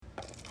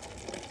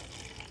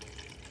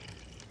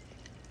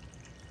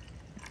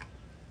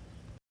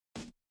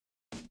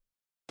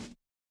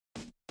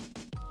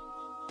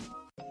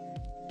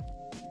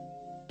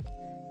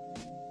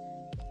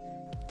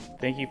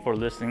Thank you for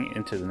listening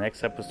into the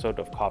next episode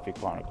of Coffee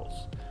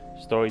Chronicles,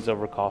 Stories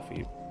Over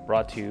Coffee,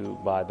 brought to you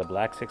by the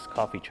Black Six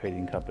Coffee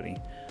Trading Company.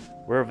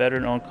 We're a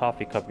veteran-owned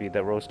coffee company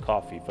that roasts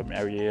coffee from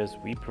areas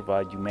we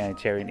provide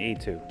humanitarian aid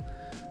to.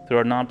 Through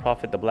our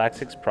nonprofit, the Black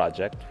Six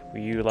Project,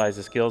 we utilize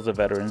the skills of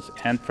veterans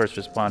and first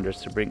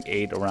responders to bring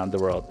aid around the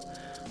world.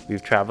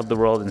 We've traveled the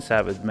world and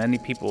sat with many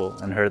people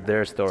and heard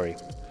their story.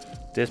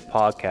 This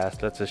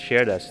podcast lets us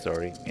share that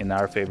story in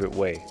our favorite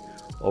way,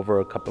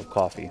 over a cup of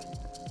coffee.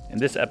 In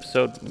this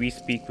episode, we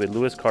speak with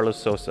Luis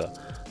Carlos Sossa,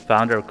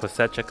 founder of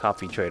Cosecha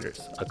Coffee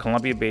Traders, a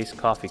Colombia-based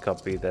coffee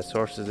company that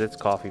sources its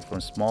coffee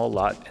from small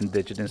lot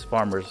indigenous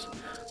farmers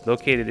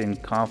located in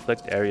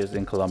conflict areas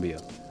in Colombia.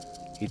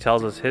 He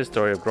tells us his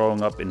story of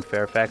growing up in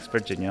Fairfax,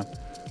 Virginia,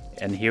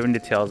 and hearing the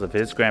tales of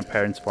his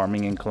grandparents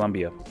farming in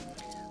Colombia.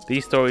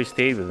 These stories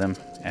stayed with him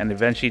and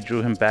eventually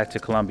drew him back to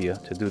Colombia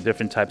to do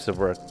different types of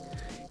work.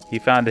 He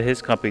founded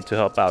his company to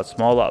help out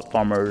small lot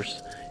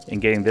farmers in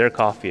getting their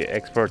coffee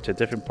exported to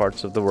different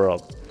parts of the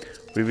world.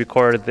 We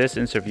recorded this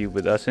interview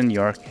with us in New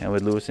York and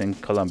with Luis in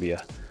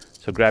Colombia.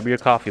 So grab your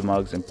coffee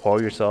mugs and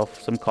pour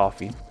yourself some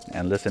coffee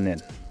and listen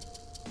in.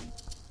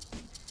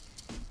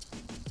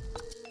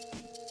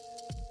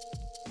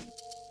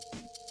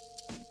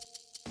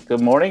 Good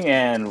morning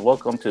and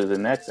welcome to the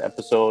next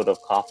episode of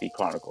Coffee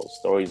Chronicles,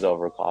 Stories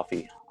Over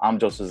Coffee. I'm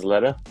Joseph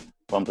Zaletta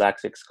from Black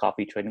Six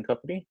Coffee Trading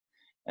Company,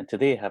 and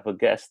today I have a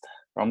guest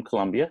from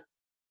Colombia,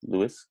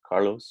 Luis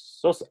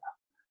Carlos Sossa.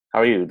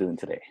 How are you doing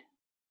today?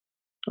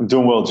 I'm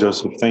doing well,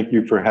 Joseph. Thank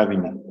you for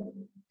having me.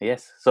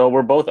 Yes, so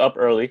we're both up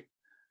early.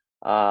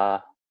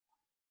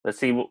 Let's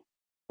see.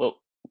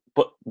 Well,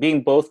 but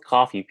being both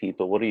coffee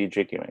people, what are you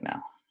drinking right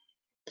now?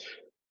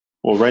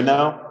 Well, right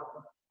now,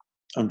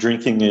 I'm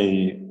drinking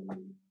a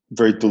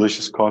very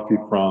delicious coffee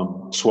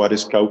from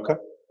Suarez, Cauca.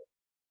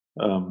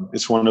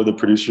 It's one of the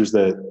producers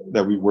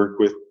that we work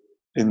with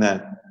in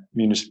that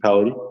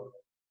municipality.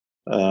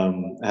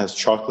 It has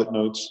chocolate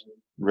notes,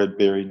 red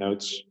berry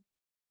notes,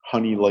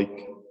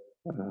 honey-like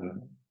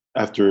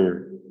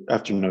after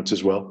notes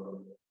as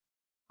well.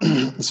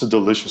 It's a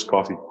delicious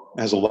coffee.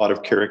 It has a lot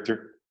of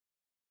character.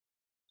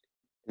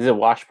 Is it a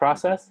wash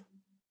process?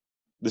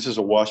 This is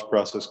a wash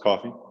process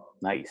coffee.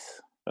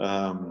 Nice.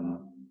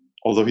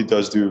 Although he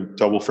does do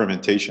double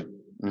fermentation,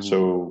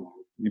 so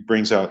he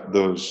brings out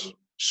those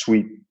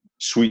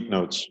sweet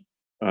notes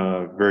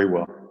very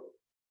well.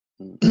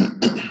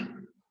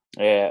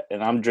 Yeah,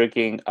 and I'm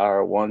drinking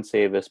our One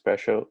Save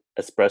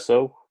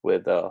espresso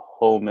with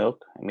whole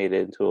milk. I made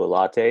it into a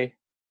latte.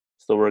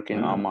 Still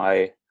working on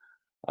my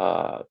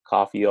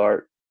coffee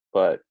art,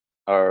 but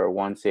our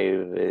One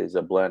Save is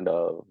a blend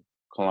of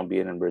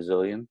Colombian and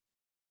Brazilian.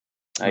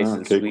 Nice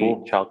and sweet,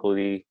 cool.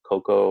 Chocolatey,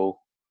 cocoa,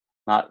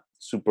 not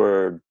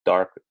super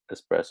dark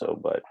espresso,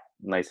 but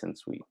nice and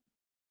sweet.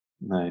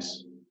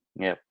 Nice.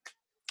 Yeah.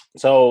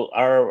 So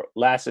our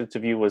last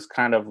interview was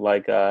kind of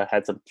like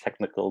had some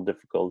technical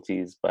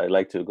difficulties, but I'd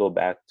like to go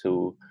back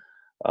to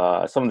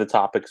some of the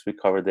topics we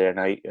covered there.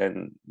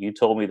 And you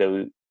told me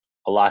that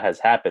a lot has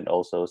happened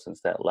also since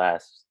that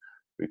last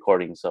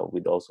recording, so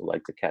we'd also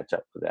like to catch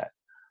up with that.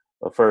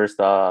 But first,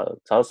 tell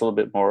us a little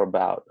bit more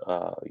about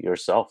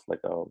yourself.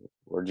 Like,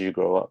 where did you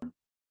grow up?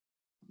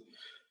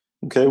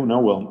 Okay,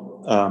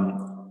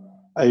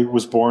 I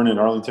was born in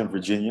Arlington,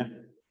 Virginia.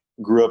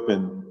 Grew up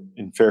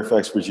in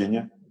Fairfax,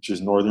 Virginia, which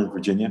is Northern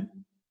Virginia.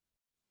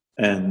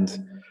 And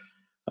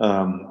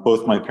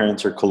both my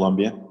parents are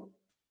Colombian.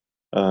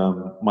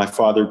 My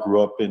father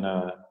grew up in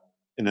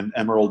an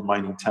emerald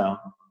mining town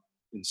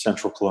in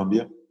central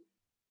Colombia.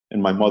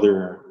 And my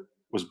mother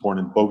was born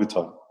in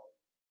Bogota.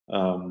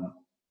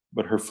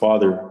 But her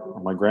father, or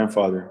my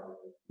grandfather,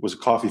 was a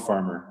coffee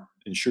farmer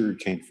and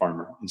sugarcane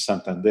farmer in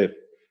Santander.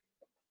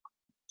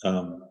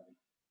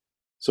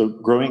 So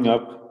growing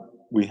up,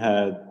 we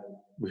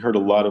heard a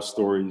lot of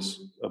stories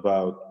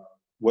about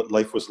what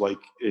life was like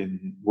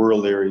in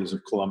rural areas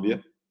of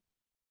Colombia,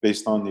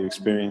 based on the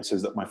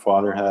experiences that my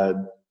father had,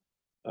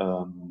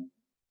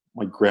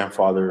 my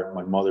grandfather,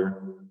 my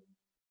mother,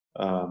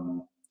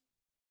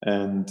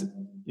 and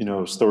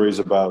stories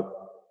about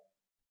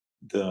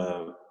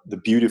the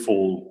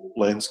beautiful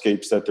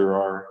landscapes that there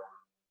are,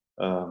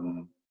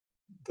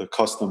 the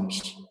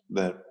customs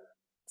that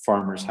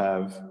farmers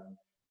have,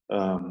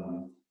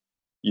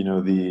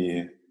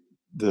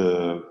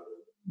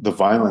 the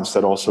violence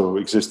that also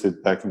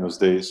existed back in those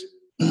days,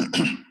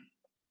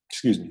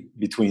 excuse me,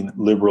 between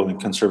liberal and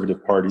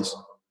conservative parties.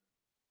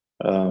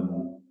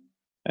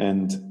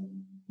 And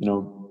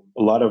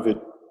a lot of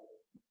it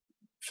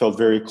felt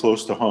very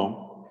close to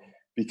home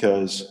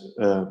because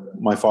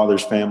my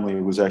father's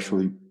family was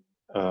actually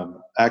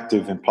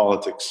active in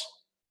politics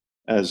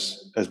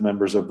as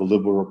members of the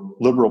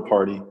liberal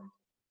party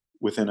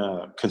within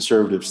a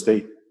conservative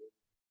state.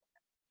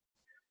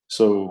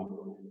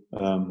 So,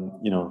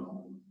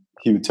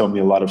 he would tell me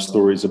a lot of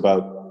stories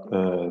about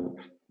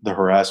the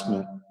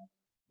harassment,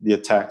 the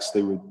attacks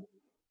they would,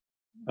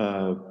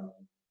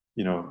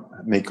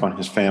 make on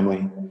his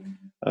family,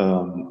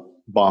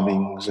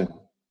 bombings and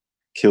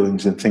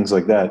killings and things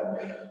like that.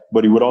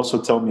 But he would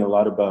also tell me a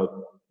lot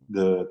about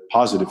the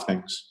positive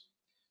things.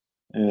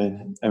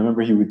 And I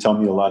remember he would tell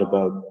me a lot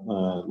about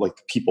like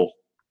the people.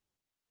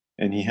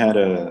 And he had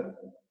a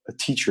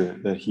teacher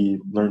that he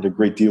learned a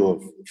great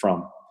deal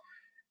from.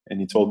 And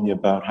he told me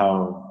about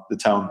how the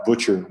town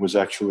butcher was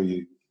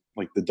actually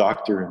like the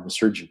doctor and the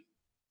surgeon.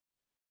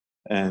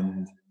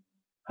 And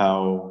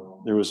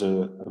how there was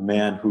a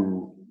man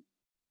who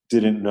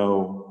didn't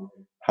know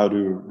how to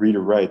read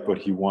or write, but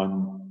he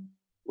won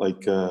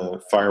like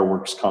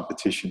fireworks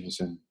competitions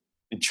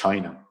in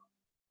China.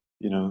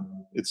 You know,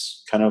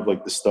 it's kind of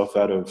like the stuff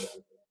out of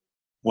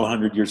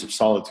 100 Years of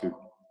Solitude,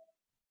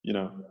 you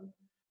know.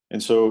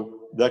 And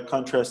so that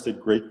contrasted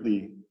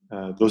greatly,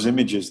 those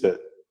images that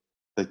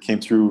came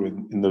through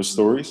in those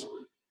stories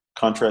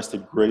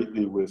contrasted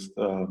greatly with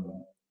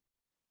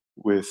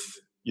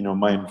you know,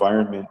 my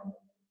environment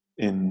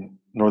in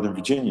Northern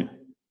Virginia,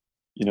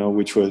 you know,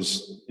 which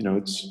was, you know,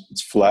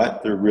 it's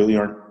flat. There really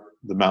aren't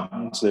the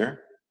mountains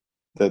there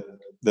that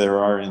there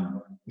are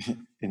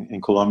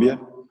in Colombia.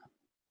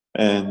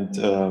 And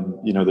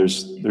you know,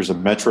 there's a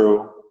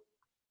metro,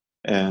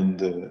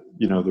 and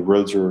you know, the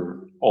roads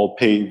are all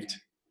paved.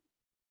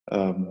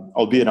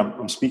 Albeit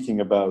I'm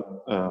speaking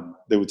about,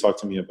 they would talk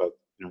to me about,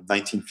 you know,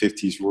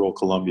 1950s rural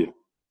Colombia.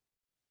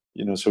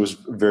 You know, so it was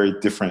a very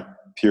different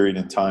period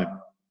in time,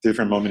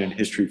 different moment in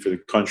history for the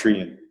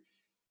country,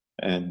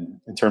 and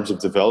in terms of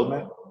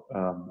development,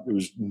 it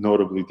was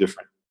notably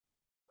different.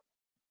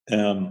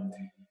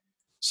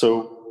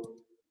 So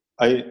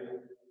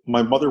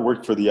my mother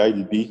worked for the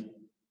IDB,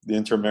 the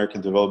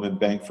Inter-American Development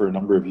Bank, for a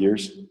number of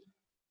years.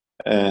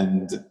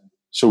 And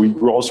so we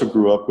also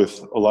grew up with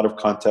a lot of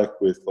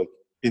contact with like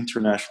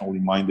internationally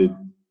minded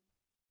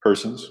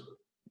persons,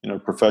 you know,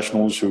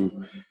 professionals who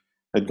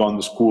had gone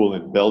to school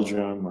in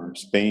Belgium or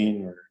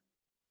Spain or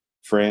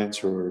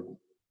France or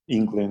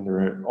England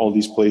or all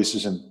these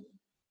places. And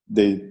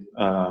they,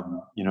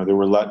 you know, they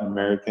were Latin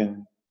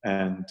American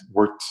and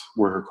were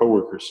her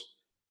coworkers.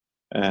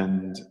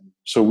 And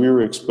so we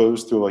were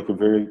exposed to like a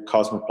very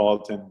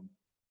cosmopolitan,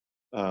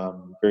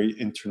 very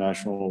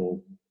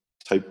international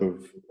type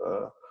of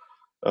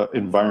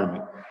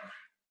environment.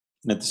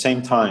 And at the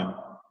same time,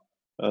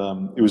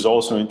 it was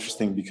also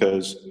interesting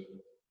because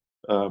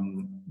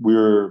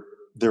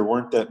there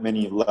weren't that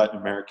many Latin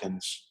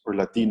Americans or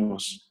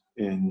Latinos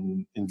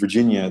in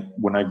Virginia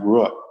when I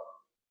grew up.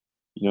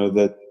 You know,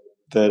 that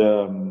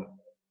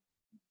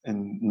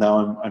and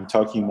now I'm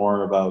talking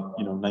more about,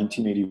 you know,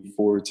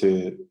 1984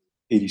 to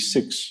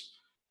 86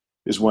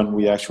 is when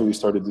we actually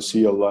started to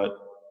see a lot,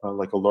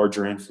 like a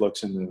larger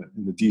influx in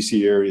the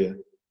DC area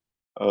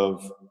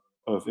of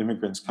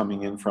immigrants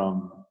coming in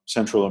from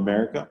Central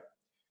America,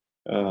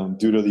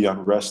 due to the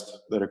unrest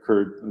that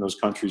occurred in those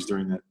countries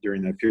during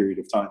that period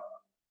of time.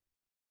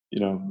 You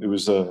know, it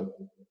was the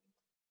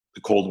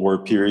Cold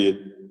War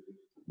period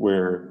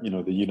where, you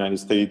know, the United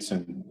States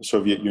and the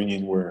Soviet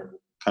Union were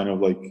kind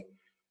of like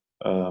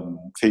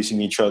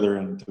facing each other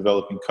in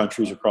developing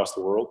countries across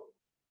the world,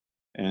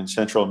 and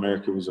Central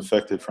America was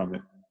affected from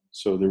it.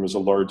 So there was a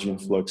large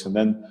influx, and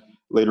then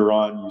later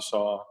on you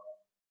saw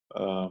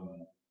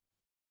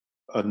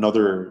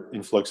another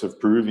influx of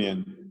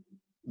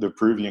the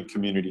Peruvian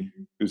community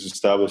who's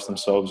established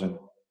themselves in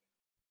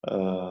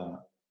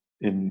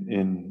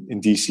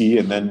DC,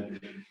 and then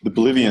the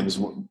Bolivians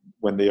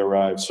when they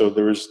arrived. So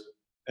there was,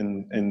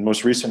 and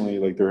most recently,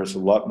 like there was a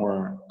lot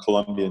more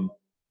Colombian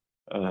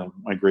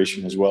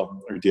migration as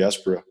well, or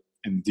diaspora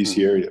in the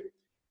DC area.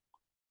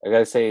 I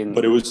gotta say,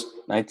 but it was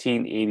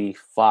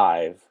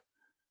 1985.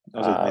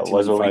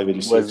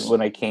 Was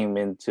when I came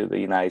into the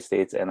United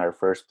States, and our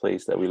first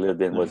place that we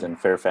lived in was in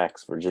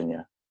Fairfax,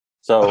 Virginia.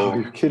 So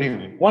you're kidding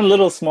me. One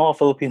little small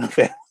Filipino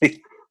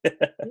family.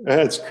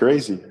 That's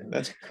crazy.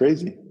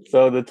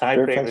 So the time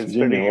Fairfax, frame is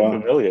Virginia, pretty wow.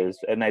 familiar,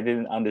 and I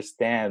didn't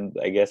understand,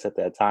 I guess, at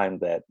that time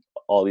that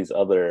all these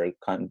other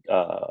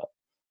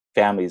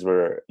families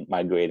were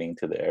migrating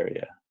to the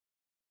area.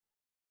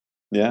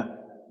 Yeah.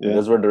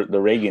 Those were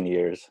the Reagan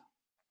years.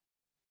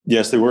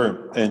 Yes, they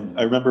were. And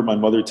I remember my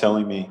mother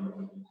telling me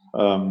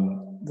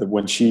that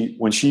when she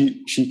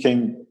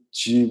came,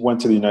 she went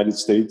to the United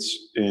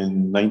States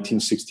in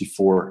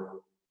 1964,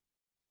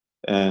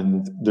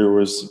 and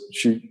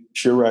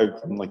she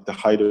arrived in like the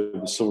height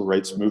of the civil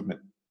rights movement,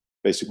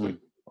 basically,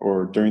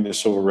 or during the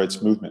civil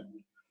rights movement,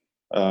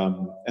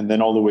 and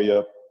then all the way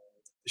up.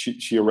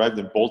 She arrived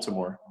in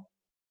Baltimore,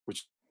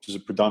 which is a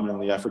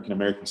predominantly African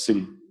American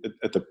city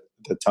at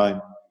that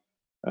time.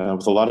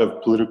 With a lot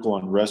of political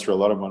unrest or a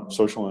lot of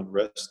social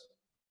unrest.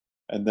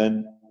 And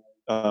then,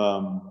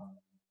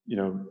 you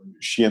know,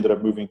 she ended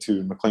up moving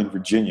to McLean,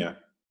 Virginia.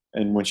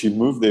 And when she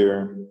moved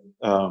there,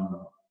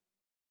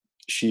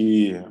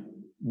 she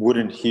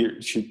wouldn't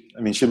hear, she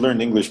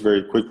learned English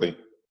very quickly,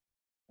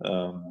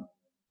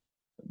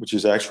 which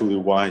is actually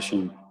why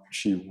she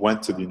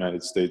went to the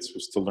United States,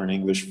 was to learn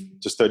English,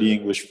 to study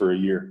English for a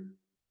year.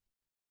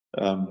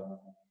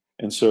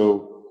 And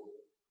so,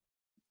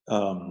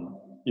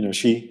 you know,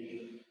 she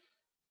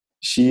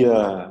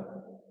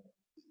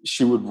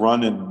would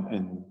run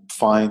and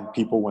find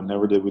people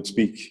whenever they would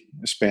speak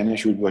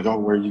Spanish. She would be like, "Oh,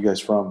 where are you guys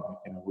from?"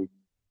 You know,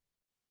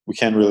 we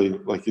can't really,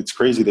 like, it's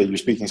crazy that you're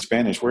speaking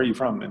Spanish. Where are you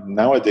from? And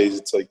nowadays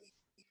it's like,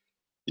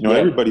 Yeah.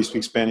 everybody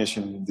speaks Spanish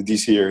in the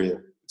DC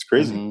area. It's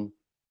crazy. Hmm.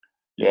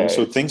 Yeah,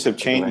 So it's things have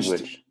like a changed.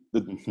 language. The,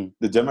 Hmm.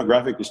 the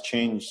demographic has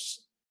changed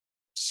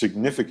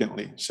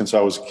significantly since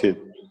I was a kid.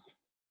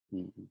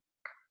 Hmm.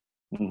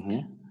 Hmm.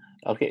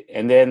 Okay,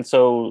 and then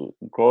so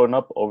growing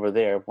up over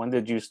there, when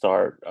did you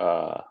start?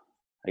 I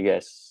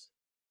guess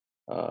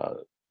uh,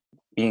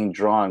 being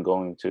drawn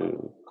going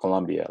to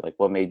Colombia. Like,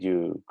 what made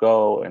you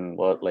go, and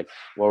what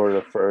were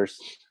the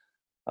first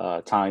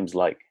times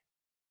like?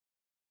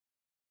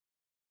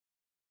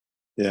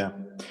 Yeah.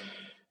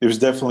 It was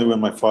definitely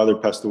when my father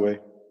passed away.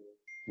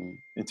 Mm.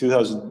 In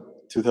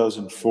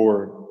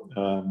 2004,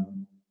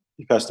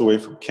 he passed away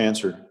from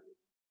cancer.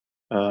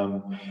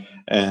 Um,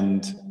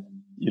 and,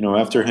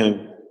 after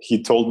him,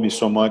 he told me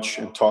so much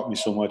and taught me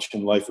so much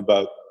in life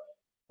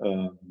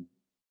um,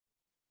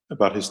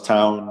 about his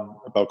town,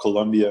 about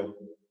Colombia,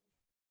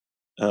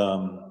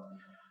 um,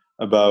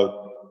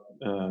 about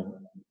uh,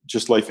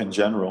 just life in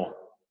general.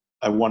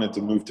 I wanted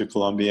to move to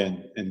Colombia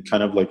and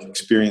kind of like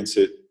experience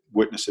it,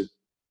 witness it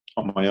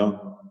on my own.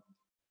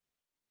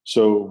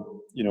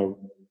 So,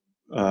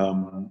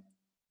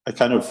 I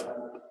kind of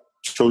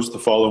chose to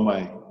follow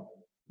my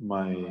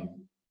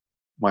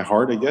my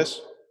heart, I guess.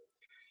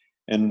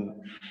 And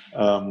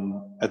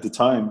at the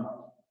time,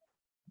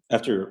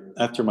 after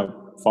my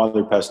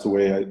father passed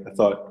away, I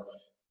thought,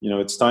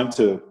 it's time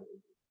to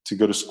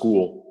go to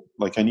school.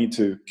 Like, I need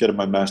to get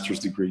my master's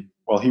degree.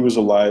 While he was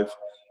alive,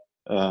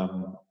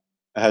 um,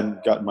 I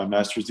hadn't gotten my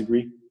master's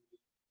degree,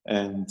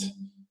 and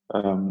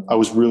I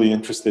was really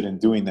interested in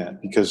doing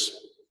that because,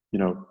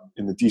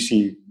 in the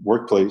DC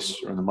workplace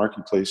or in the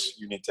marketplace,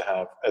 you need to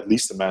have at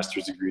least a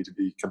master's degree to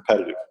be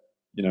competitive,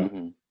 you know,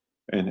 Hmm.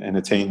 and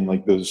attain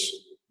like those,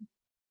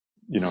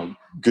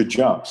 good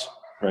jobs,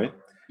 right?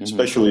 Hmm.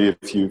 Especially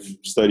if you've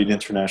studied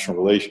international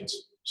relations.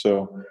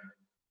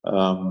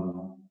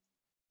 Um,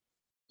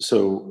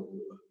 so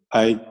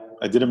I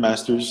did a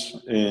master's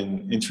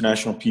in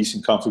international peace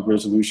and conflict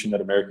resolution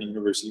at American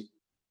University.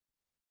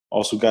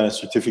 Also got a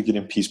certificate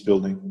in peace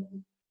building,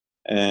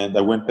 and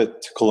I went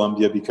back to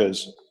Colombia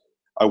because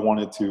I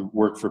wanted to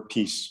work for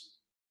peace.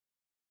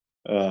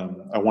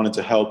 I wanted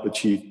to help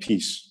achieve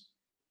peace,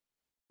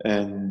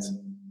 and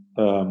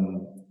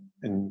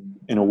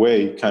in a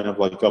way, kind of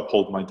like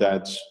uphold my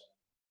dad's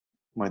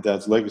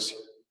legacy.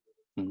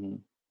 Hmm.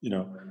 You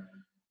know,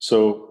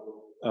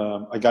 so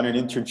I got an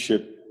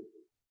internship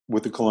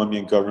with the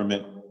Colombian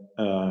government,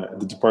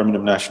 the Department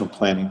of National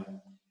Planning,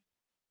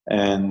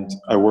 and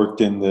I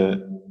worked in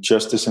the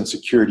Justice and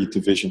Security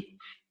Division,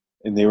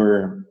 and they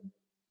were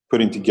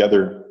putting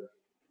together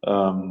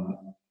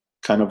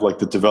kind of like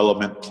the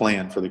development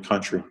plan for the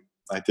country.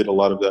 I did a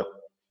lot of that.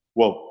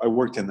 Well, I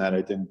worked in that.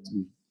 I didn't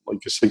do like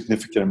a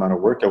significant amount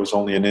of work. I was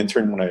only an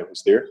intern when I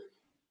was there.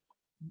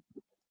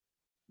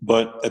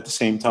 But at the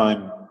same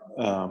time,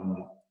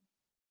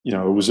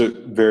 it was a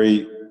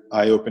very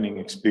eye-opening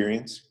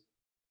experience.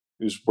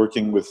 It was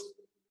working with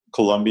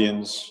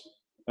Colombians,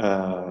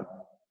 uh,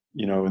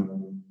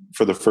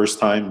 for the first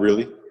time,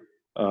 really,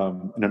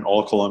 in an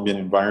all-Colombian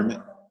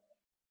environment,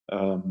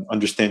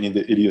 understanding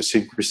the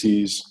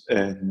idiosyncrasies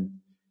and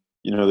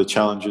the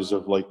challenges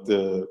of like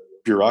the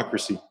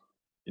bureaucracy,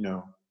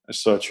 as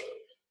such.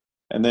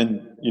 And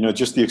then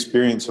just the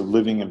experience of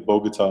living in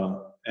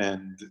Bogota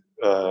and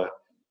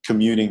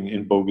commuting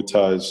in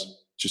Bogota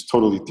is just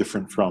totally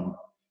different from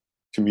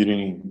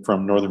commuting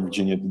from Northern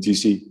Virginia to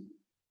DC.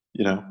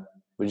 You know,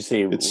 Would you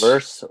say it's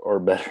worse or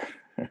better?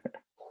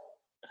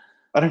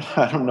 I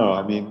don't know.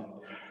 I mean,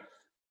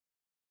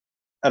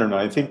 I don't know.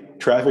 I think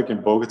traffic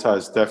in Bogota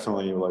is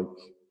definitely like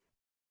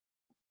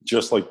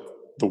just like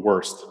the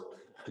worst.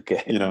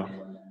 Okay. You know,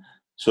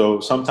 so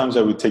sometimes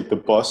I would take the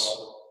bus,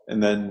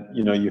 and then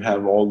you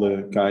have all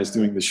the guys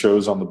doing the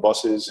shows on the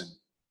buses,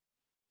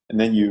 and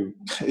then it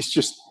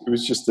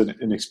was just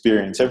an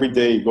experience. Every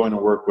day going to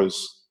work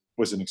was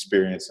an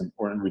experience,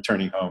 or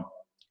returning home.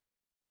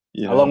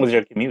 You How long know, was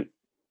your commute?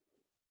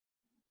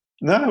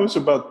 no, it was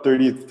about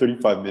 30 to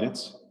 35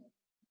 minutes.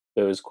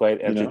 It was quite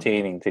You know,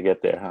 entertaining to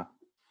get there,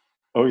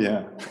 oh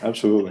yeah,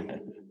 absolutely, huh?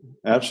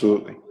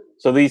 absolutely.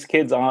 So these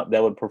kids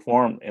that would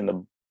perform in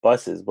the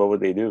buses, what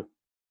would they do?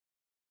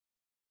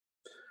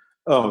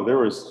 Oh, there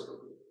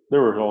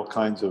were all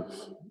kinds of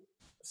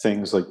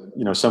things, like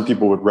some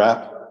people would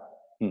rap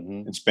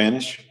Hmm. in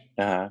Spanish.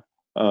 Uh-huh.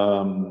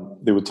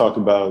 They would talk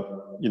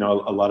about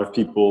a lot of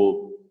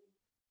people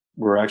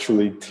were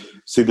actually,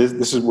 see,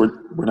 this is,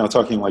 we're now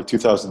talking like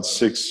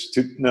 2006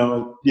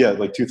 no, yeah,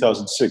 like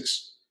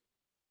 2006.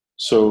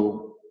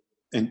 So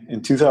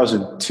in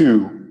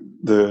 2002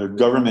 the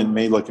government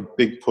made like a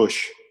big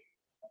push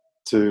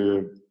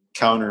to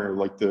counter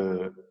like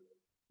the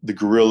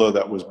guerrilla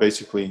that was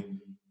basically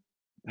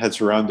had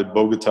surrounded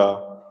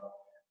Bogota.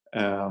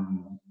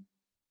 um,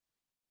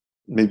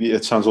 Maybe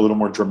it sounds a little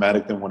more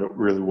dramatic than what it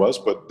really was,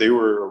 but they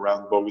were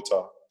around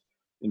Bogota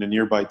in a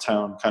nearby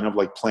town, kind of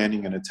like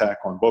planning an attack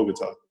on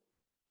Bogota.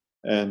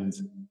 And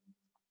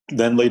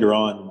then later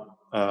on,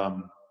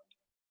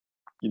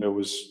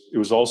 it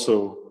was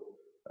also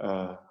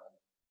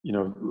you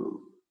know,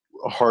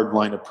 a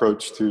hardline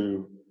approach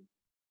to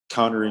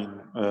countering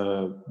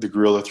the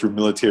guerrilla through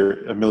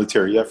a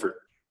military effort.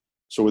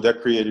 So what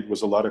that created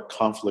was a lot of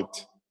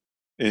conflict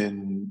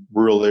in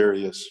rural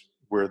areas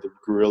where the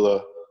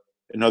guerrilla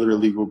and other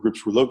illegal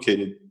groups were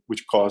located,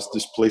 which caused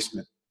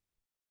displacement.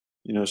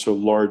 You know, so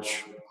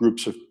large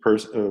groups of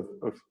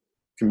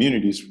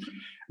communities,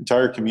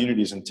 entire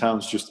communities and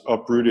towns just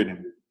uprooted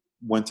and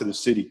went to the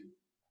city.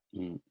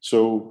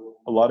 So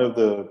a lot of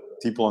the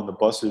people on the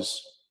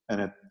buses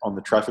and on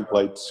the traffic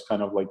lights,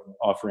 kind of like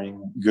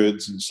offering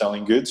goods and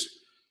selling goods,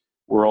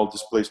 were all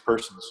displaced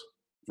persons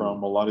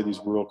from a lot of these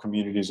rural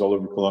communities all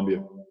over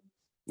Colombia.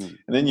 And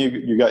then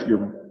you got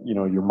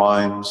your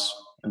mimes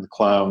and the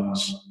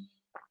clowns,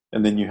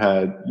 and then you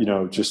had, you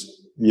know, just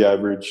the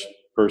average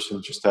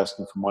person just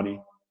asking for money.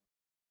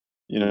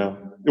 You know,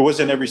 it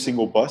wasn't every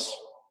single bus,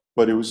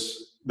 but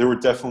there were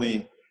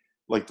definitely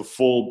like the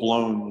full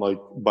blown like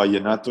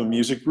vallenato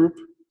music group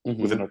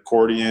with an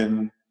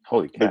accordion,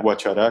 Holy the cow.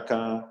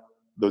 guacharaca,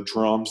 the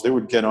drums. They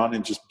would get on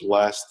and just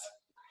blast,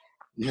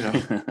 you know.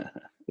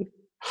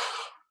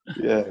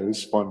 Yeah, it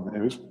was fun.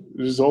 It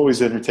was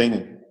always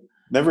entertaining.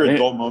 Never a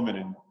dull moment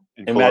in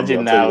Colombia,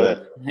 I'll tell you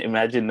that.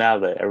 Imagine now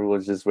that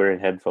everyone's just wearing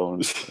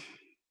headphones.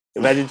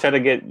 Imagine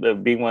trying to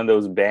being one of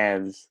those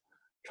bands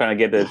trying to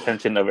get the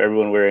attention of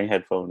everyone wearing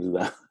headphones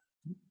now.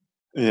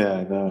 Yeah,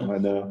 I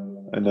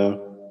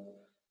know.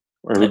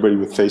 Or everybody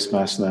with face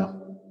masks now.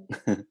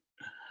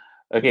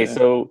 Okay, Yeah.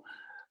 so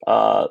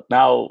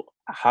now,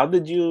 how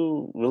did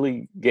you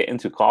really get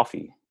into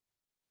coffee?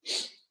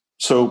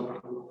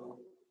 So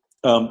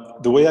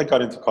the way I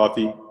got into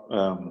coffee,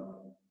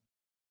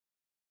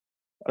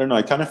 I don't know.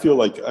 I kind of feel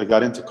like I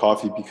got into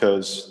coffee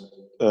because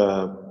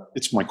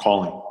it's my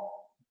calling.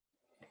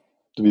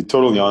 To be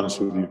totally honest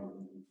with you,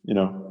 you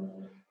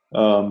know.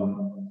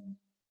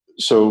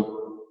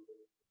 So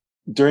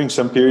during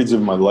some periods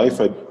of my life,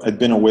 I'd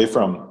been away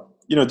from,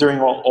 you know, during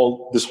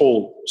all this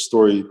whole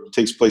story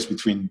takes place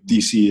between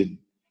DC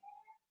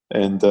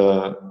and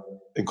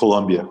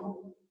Colombia,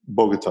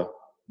 Bogota.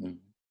 And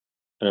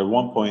at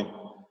one point,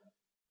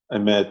 I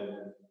met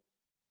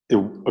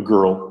a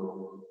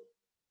girl,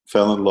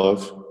 fell in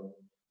love,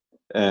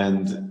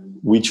 and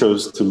we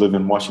chose to live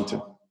in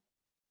Washington.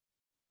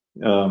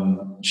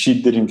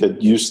 She didn't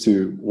get used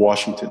to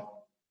Washington,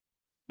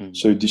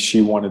 so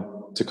she wanted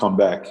to come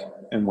back.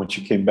 And when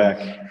she came back,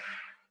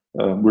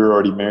 we were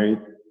already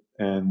married,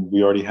 and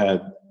we already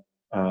had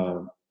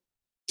 2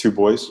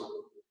 boys.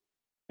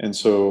 And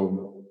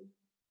so,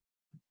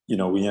 you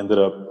know,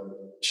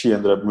 she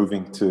ended up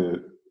moving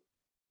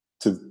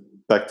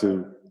back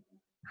to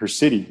her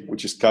city,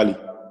 which is Cali,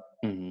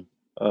 and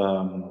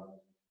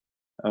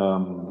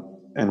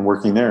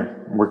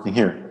working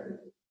here.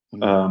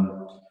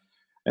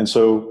 And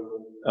so,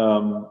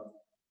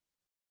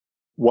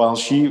 while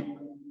she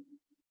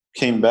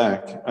came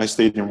back, I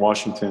stayed in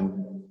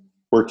Washington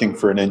working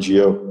for an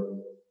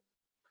NGO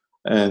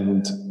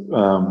and,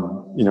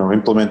 you know,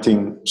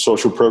 implementing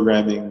social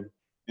programming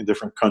in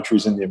different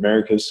countries in the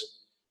Americas.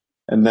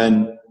 And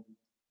then,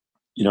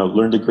 you know,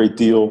 learned a great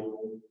deal,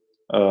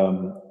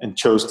 and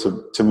chose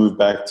to move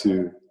back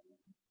to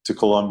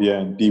Colombia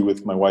and be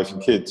with my wife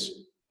and kids.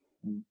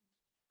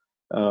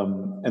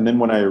 And then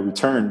when I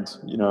returned,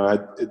 you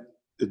know,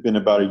 it'd been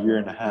about 1.5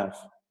 years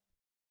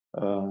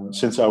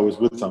since I was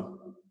with them.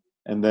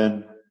 And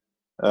then,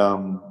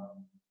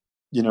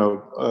 you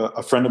know,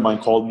 a friend of mine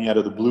called me out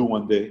of the blue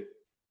one day,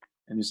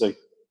 and he's like,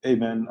 "Hey,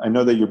 man, I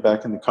know that you're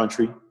back in the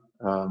country.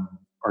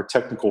 Our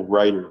technical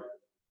writer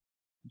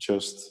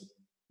just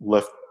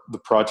left the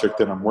project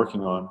that I'm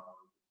working on,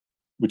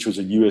 which was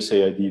a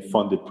USAID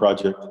funded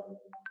project,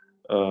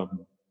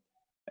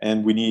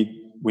 and we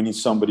need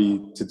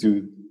somebody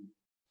to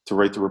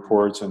write the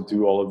reports and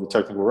do all of the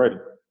technical writing."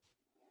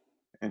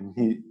 And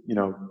he, you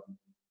know,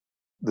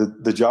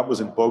 the job was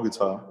in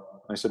Bogota.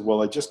 I said,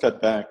 "Well, I just got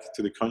back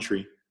to the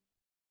country,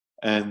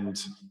 and,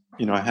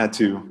 you know, I had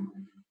to,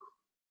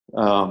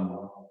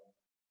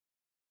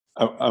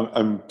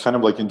 I'm kind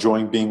of like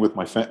enjoying being with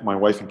my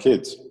wife and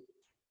kids."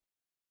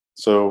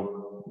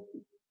 So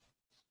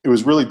it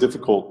was really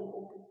difficult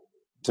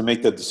to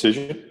make that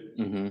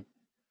decision.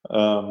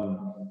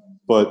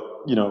 But,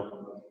 you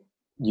know,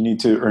 you need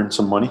to earn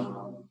some money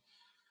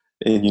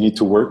and you need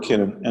to work.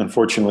 And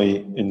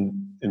unfortunately,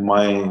 in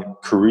my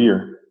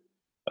career,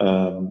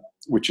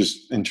 which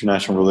is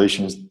international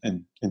relations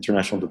and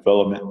international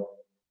development,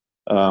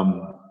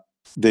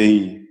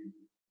 the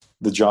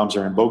jobs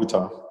are in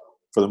Bogota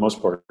for the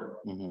most part.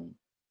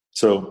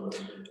 So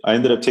I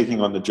ended up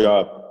taking on the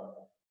job,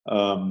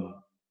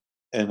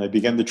 and I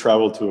began to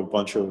travel to a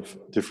bunch of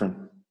different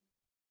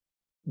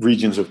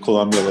regions of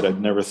Colombia that I'd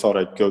never thought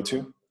I'd go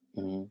to,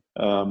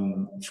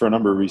 for a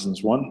number of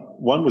reasons.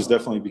 One was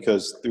definitely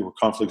because they were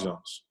conflict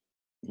zones.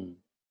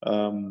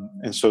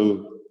 And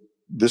so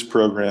this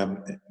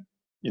program,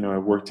 you know, I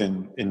worked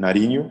in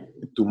Nariño,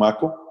 in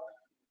Tumaco,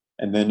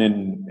 and then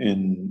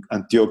in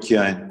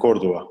Antioquia and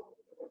Córdoba,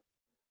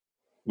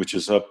 which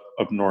is up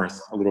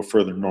north, a little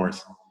further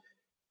north.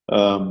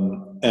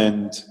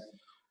 And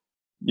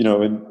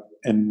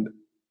and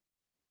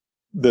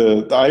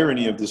the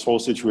irony of this whole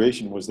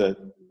situation was that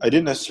I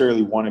didn't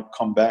necessarily want to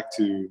come back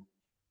to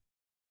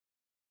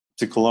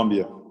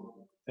Colombia.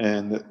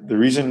 And the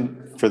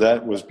reason for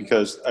that was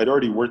because I'd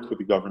already worked with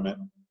the government.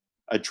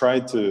 I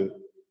tried to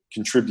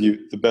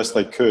contribute the best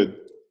I could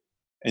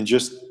and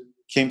just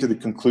came to the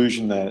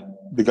conclusion that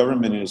the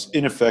government is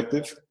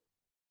ineffective,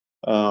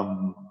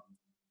 um,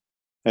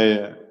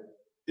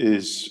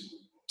 is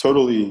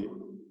totally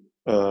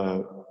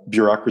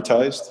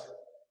bureaucratized,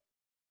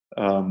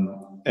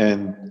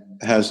 and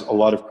has a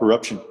lot of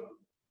corruption.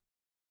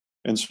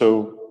 And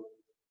so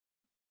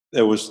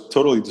it was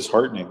totally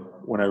disheartening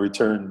when I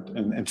returned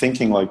and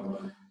thinking like,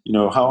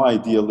 how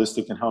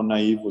idealistic and how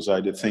naive was I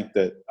to think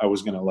that I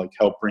was going to like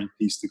help bring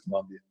peace to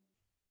Colombia.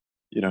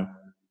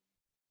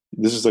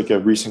 This is like a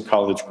recent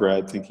college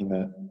grad thinking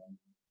that.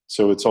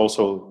 So it's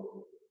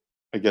also,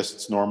 I guess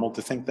it's normal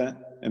to think that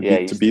and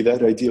to be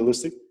that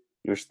idealistic.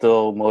 You're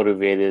still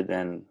motivated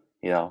and,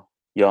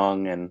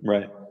 young and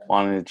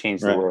wanting to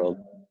change the world.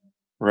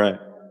 Right.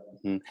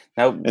 Mm-hmm.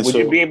 Now, would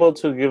you be able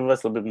to give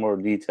us a bit more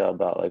detail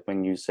about like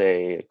when you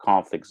say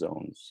conflict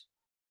zones?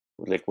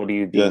 Like, what do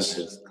you deem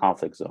as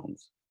conflict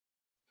zones?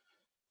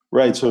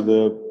 Right. So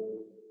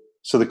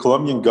the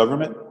Colombian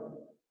government,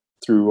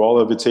 through all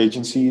of its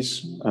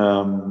agencies,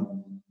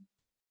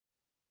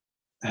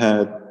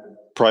 had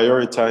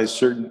prioritized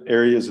certain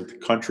areas of the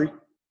country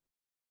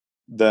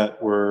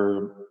that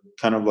were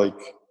kind of like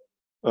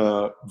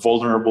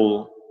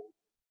vulnerable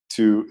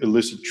to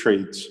illicit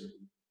trades.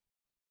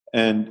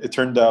 And it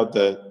turned out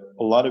that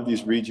a lot of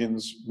these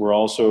regions were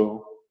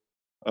also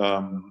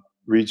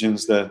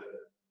regions that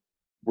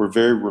were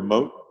very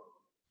remote,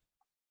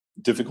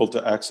 difficult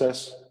to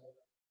access,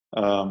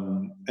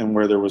 and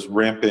where there was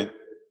rampant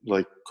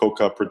like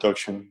coca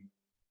production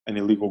and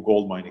illegal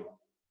gold mining.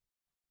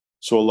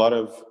 So a lot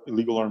of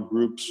illegal armed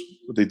groups,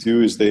 what they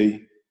do is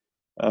they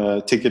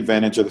take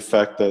advantage of the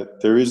fact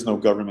that there is no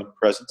government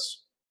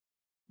presence.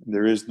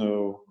 There's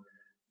a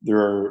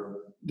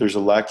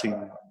lacking,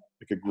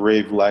 like a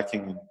grave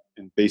lacking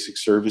in basic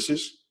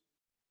services.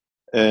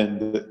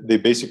 And they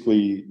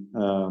basically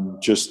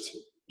just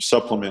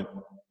supplement,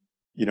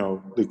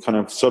 they kind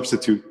of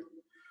substitute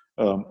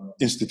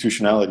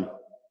institutionality.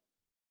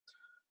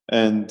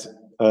 And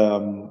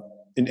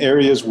in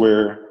areas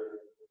where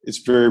it's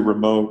very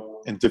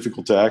remote and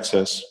difficult to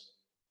access,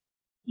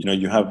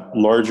 you have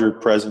larger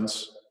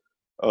presence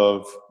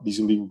of these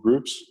illegal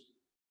groups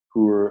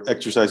who are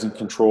exercising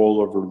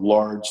control over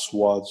large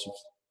swaths of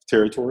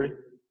territory.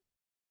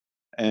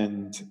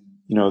 And,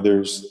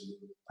 there's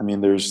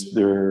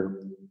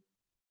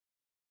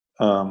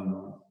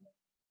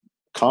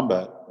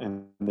combat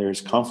and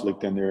there's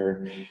conflict and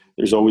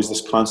there's always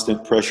this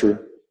constant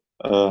pressure,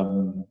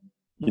 from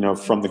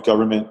the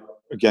government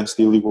against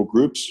the illegal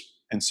groups,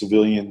 and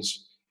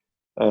civilians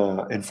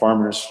and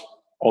farmers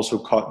also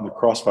caught in the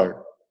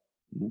crossfire.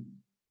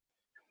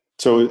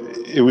 So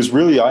it was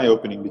really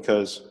eye-opening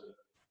because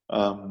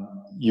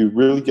you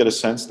really get a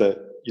sense that,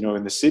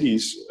 in the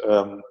cities,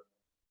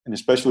 and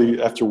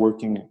especially after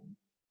working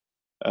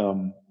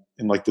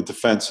in like the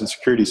defense and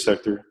security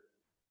sector,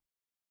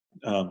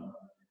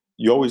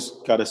 you always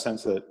got a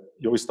sense that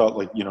you always thought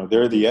like,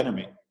 they're the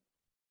enemy.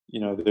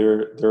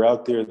 They're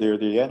out there, they're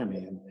the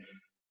enemy.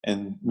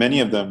 And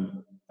many of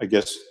them, I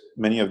guess,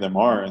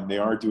 are, and they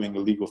are doing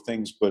illegal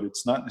things, but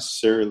it's not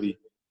necessarily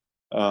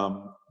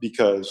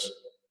because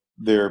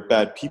they're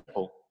bad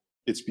people.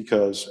 It's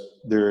because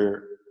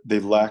they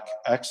lack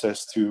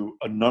access to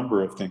a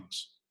number of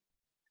things.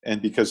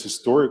 And because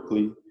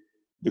historically,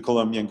 the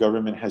Colombian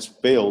government has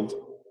failed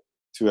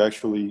to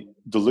actually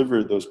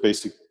deliver those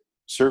basic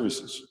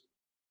services.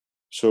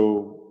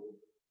 So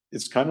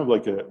it's kind of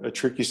like a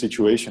tricky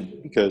situation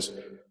because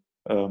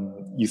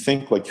you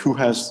think like,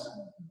 who's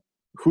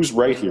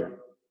right here?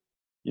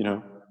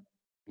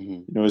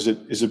 Is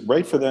it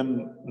right for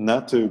them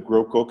not to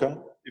grow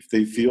coca if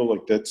they feel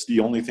like that's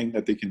the only thing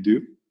that they can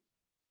do?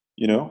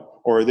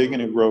 Or are they going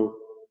to grow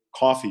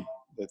coffee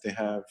that they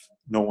have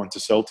no one to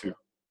sell to?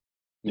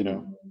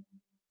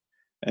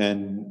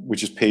 And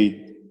which is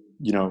paid,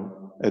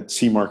 at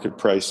sea market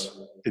price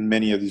in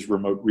many of these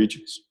remote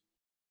regions.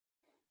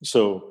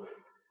 So,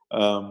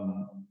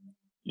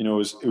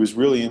 it was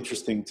really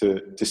interesting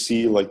to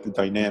see like the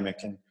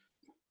dynamic, and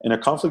a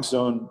conflict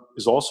zone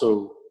is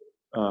also,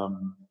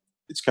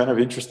 it's kind of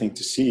interesting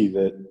to see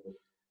that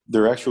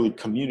they're actually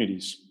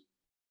communities.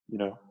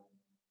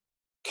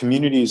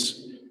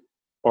 Communities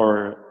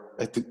are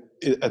at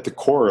the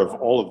core of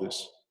all of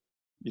this.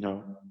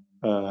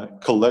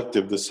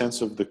 Collective, the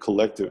sense of the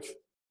collective.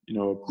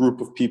 A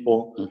group of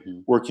people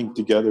working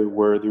together,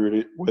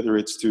 whether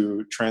it's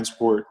to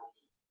transport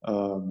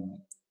a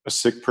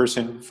sick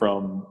person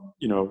from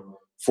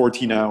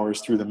 14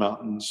 hours through the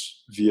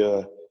mountains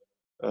via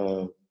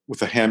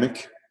with a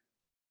hammock,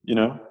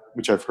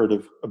 which I've heard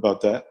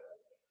about that,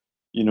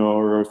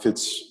 or if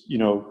it's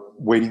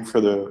waiting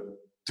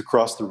to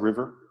cross the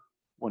river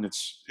when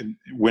it's in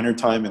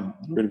wintertime and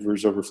the river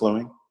is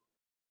overflowing,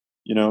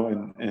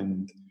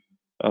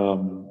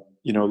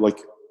 like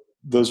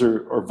those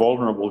are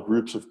vulnerable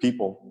groups of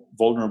people,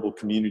 vulnerable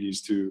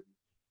communities to,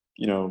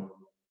 you know,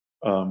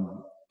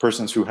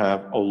 persons who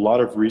have a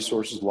lot of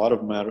resources, a lot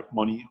of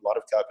money, a lot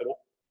of capital,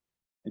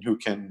 and who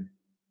can,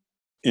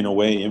 in a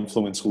way,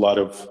 influence a lot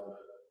of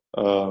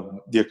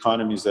the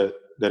economies that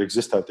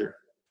exist out there.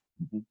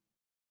 Mm-hmm.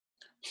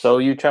 So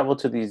you traveled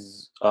to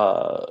these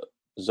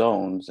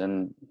zones,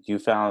 and you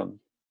found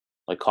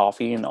like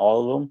coffee in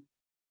all of them?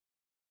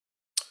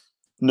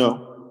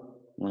 No.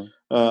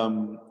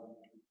 Mm.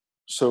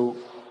 So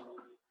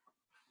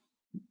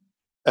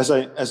as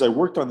I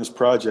worked on this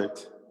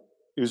project,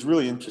 it was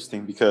really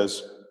interesting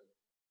because,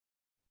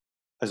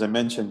 as I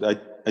mentioned, I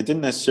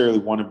didn't necessarily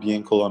want to be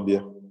in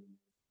Colombia,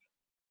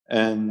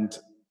 and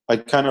I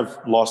kind of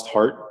lost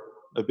heart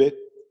a bit,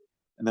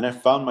 and then I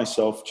found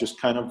myself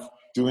just kind of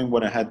doing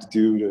what I had to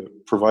do to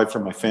provide for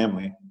my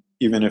family,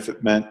 even if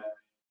it meant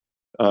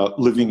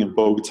living in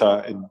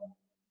Bogota and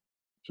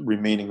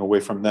remaining away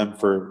from them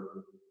for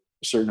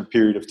a certain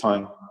period of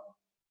time.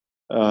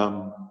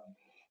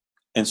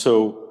 And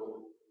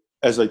so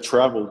as I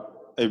traveled,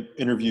 I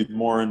interviewed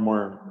more and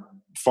more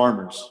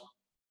farmers,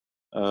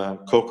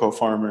 cocoa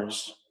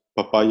farmers,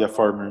 papaya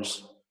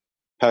farmers,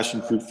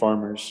 passion fruit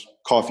farmers,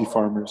 coffee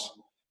farmers.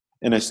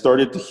 And I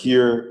started to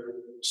hear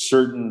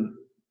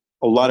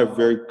a lot of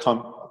very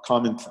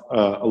common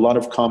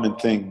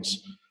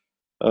things,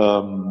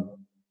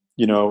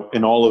 you know,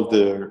 in all of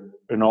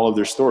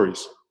their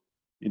stories,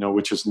 you know,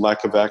 which is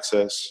lack of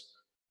access,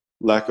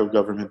 lack of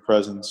government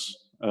presence,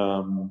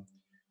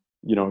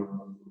 you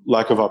know,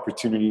 lack of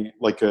opportunity,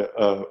 like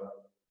a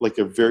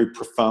very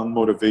profound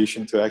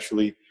motivation to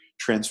actually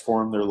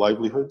transform their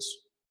livelihoods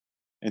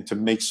and to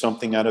make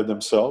something out of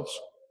themselves.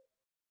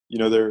 You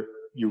know,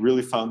 you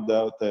really found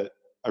out that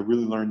I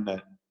really learned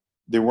that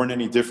they weren't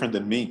any different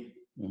than me.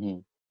 Mm-hmm.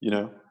 You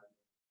know,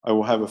 I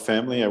will have a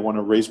family. I want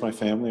to raise my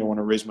family. I want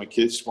to raise my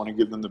kids. I want to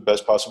give them the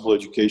best possible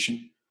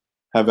education,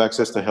 have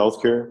access to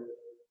healthcare,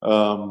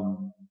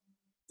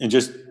 and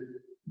just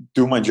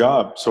do my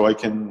job so I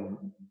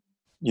can,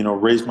 you know,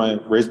 raise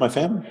my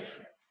family.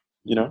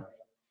 You know,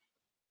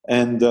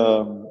 and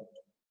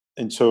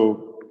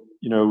so,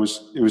 you know,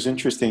 it was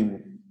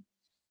interesting.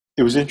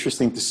 It was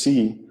interesting to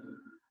see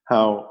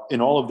how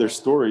in all of their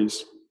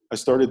stories, I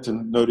started to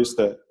notice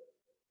that,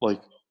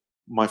 like,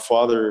 I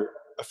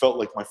felt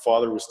like my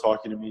father was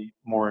talking to me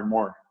more and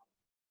more.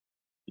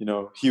 You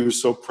know, he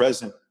was so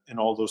present in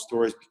all those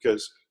stories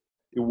because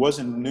it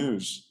wasn't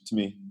news to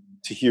me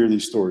to hear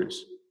these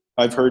stories.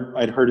 I'd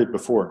heard it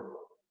before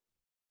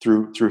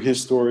through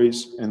his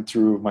stories and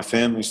through my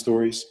family's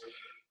stories,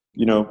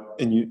 you know,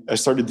 and I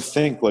started to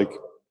think, like,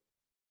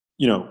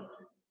 you know,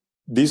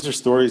 these are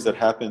stories that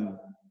happened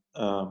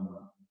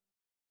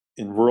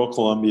in rural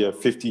Colombia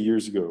 50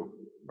 years ago,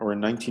 or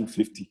in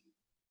 1950,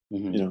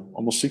 Mm-hmm. you know,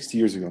 almost 60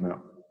 years ago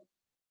now.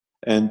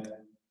 And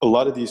a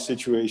lot of these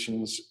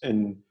situations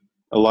and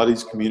a lot of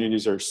these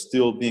communities are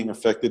still being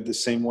affected the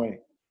same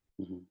way,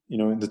 Mm-hmm. you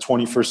know, in the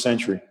 21st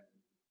century.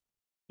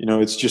 You know,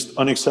 it's just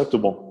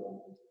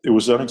unacceptable. It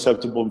was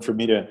unacceptable for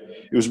me it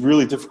was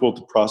really difficult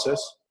to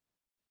process.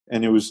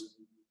 And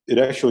it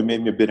actually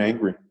made me a bit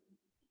angry,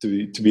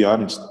 to be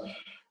honest.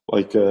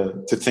 Like,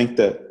 to think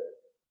that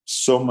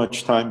so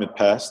much time had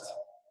passed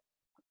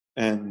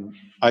and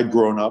I'd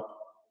grown up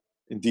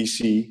in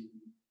DC,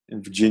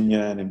 in Virginia,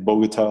 and in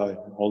Bogota,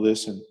 and all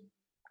this, and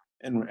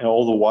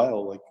all the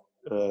while, like,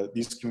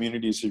 these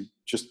communities are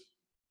just,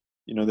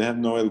 you know, they have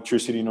no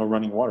electricity, no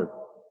running water.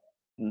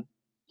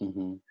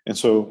 Mm-hmm. And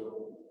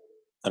so,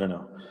 I don't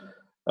know.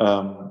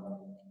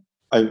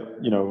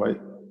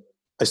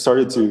 I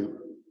started to.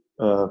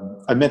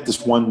 I met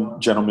this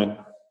one gentleman.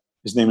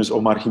 His name is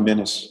Omar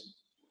Jimenez,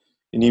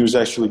 and he was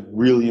actually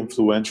really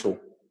influential.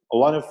 A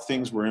lot of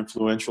things were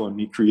influential in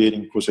me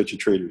creating Cosecha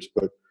Traders,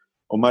 but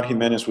Omar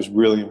Jimenez was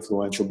really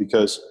influential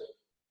because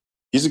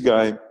he's a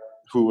guy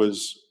who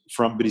was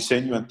from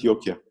Briseño,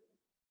 Antioquia,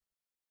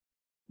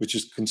 which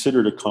is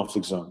considered a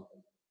conflict zone.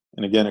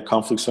 And again, a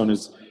conflict zone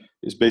is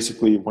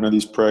basically one of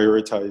these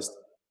prioritized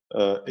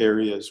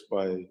areas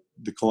by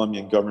the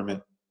Colombian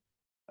government,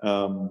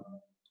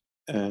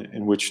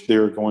 in which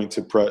they're going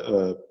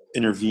to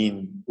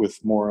intervene with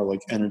more like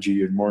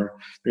energy and more.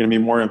 They're going to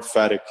be more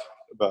emphatic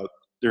about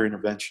their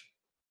intervention,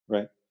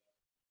 right?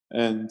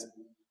 And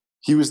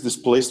he was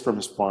displaced from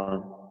his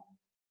farm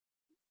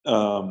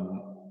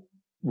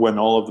when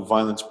all of the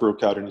violence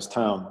broke out in his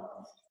town,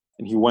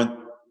 and he went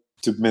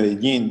to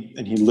Medellin,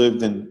 and he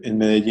lived in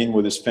Medellin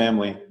with his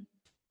family,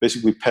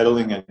 basically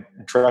peddling in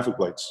traffic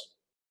lights,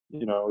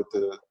 you know, with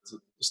the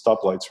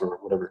stoplights or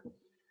whatever.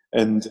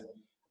 And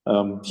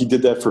he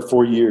did that for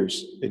 4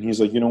 years, and he's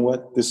like, you know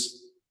what,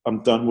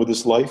 I'm done with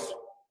this life.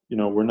 You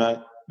know, we're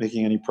not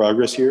making any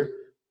progress here.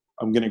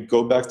 I'm going to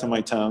go back to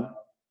my town.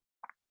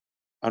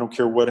 I don't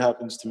care what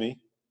happens to me,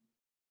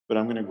 but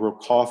I'm going to grow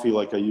coffee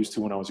like I used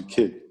to when I was a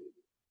kid.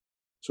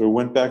 So he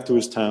went back to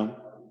his town,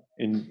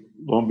 and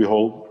lo and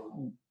behold,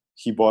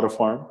 he bought a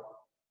farm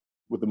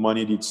with the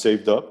money he'd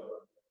saved up,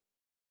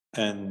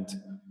 and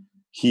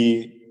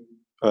he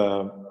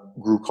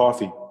grew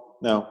coffee.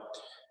 Now,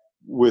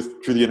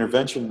 through the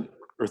intervention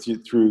or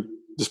through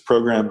this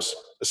program's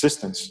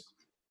assistance,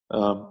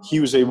 he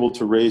was able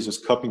to raise his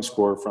cupping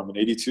score from an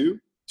 82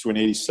 to an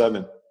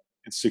 87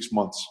 in 6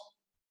 months.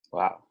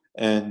 Wow.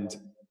 And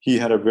he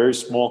had a very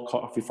small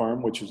coffee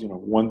farm, which is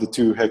 1 to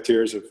 2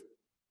 hectares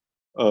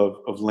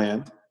of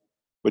land,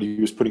 but he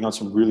was putting out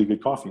some really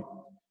good coffee.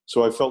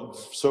 So I felt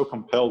so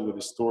compelled with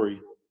his story,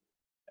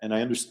 and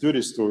I understood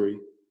his story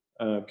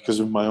because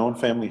of my own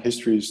family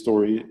history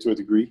story to a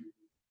degree.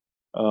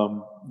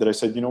 That I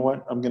said, you know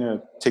what, I'm going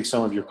to take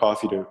some of your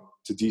coffee to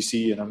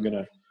DC, and I'm going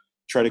to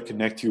try to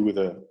connect you with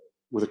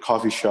a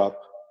coffee shop.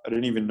 I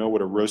didn't even know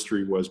what a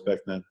roastery was back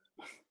then,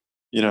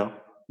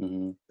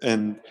 Mm-hmm.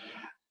 And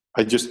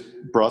I just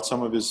brought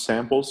some of his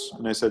samples,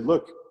 and I said,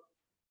 look,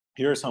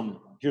 here's some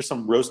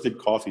roasted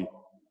coffee.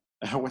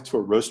 I went to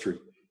a roastery.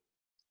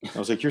 I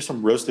was like, here's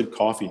some roasted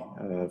coffee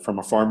from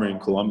a farmer in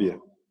Colombia.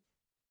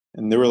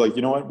 And they were like,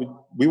 you know what,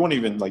 we won't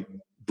even like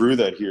brew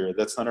that here.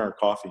 That's not our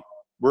coffee.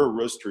 We're a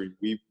roastery.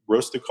 We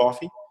roast the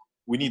coffee.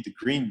 We need the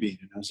green bean.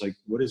 And I was like,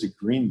 what is a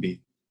green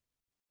bean?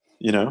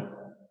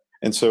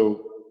 And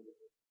so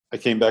I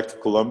came back to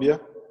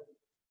Colombia,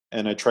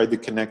 and I tried to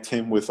connect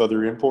him with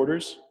other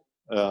importers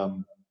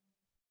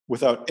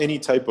without any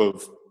type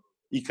of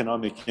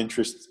economic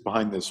interest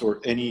behind this or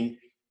any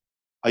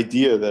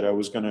idea that I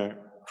was going to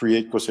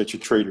create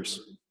Cosecha traders.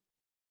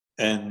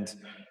 And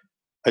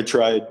I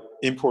tried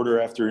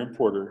importer after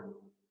importer,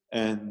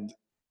 and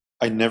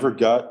I never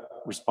got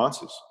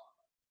responses.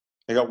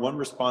 I got one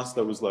response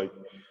that was like,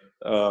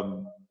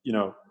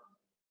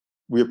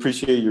 we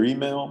appreciate your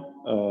email.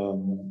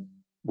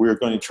 We're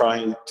going to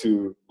try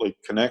to like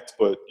connect,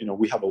 but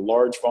we have a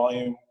large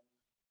volume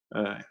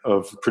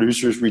of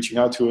producers reaching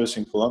out to us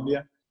in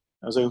Colombia.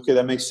 I was like, okay,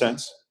 that makes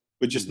sense,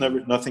 but just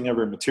nothing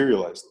ever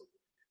materialized.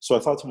 So I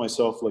thought to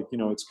myself, like,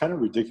 it's kind of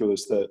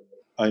ridiculous that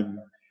I'm,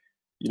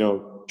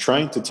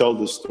 trying to tell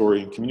this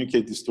story and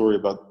communicate this story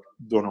about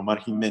Don Omar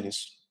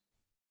Jimenez,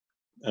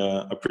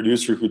 a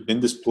producer who'd been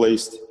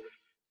displaced,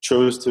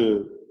 chose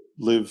to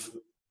live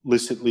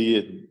licitly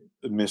and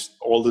amidst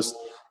all this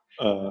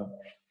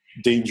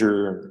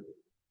danger,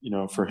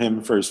 for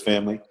him, for his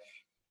family.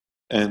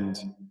 And,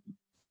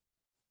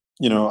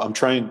 I'm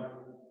trying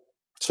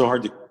so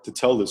hard to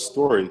tell this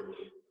story.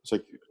 It's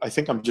like, I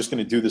think I'm just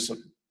going to do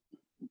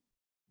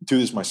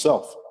this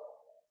myself.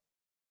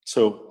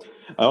 So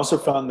I also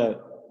found that,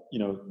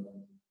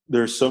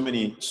 there are so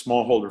many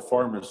smallholder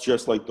farmers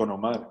just like Don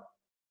Omar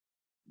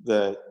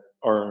that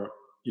are,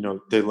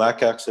 they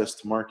lack access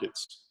to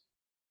markets.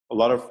 A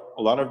lot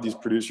of these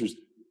producers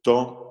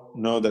don't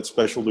know that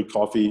specialty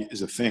coffee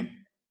is a thing,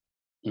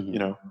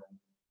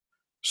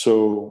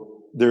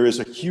 So there is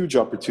a huge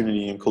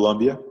opportunity in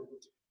Colombia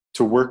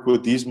to work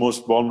with these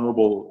most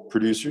vulnerable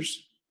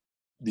producers,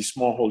 these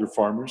smallholder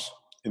farmers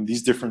in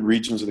these different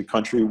regions of the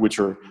country, which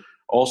are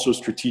also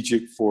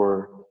strategic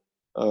for,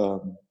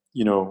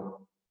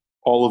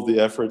 all of the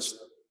efforts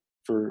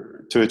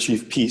to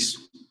achieve peace,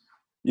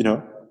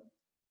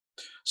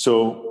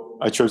 So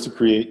I chose to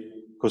create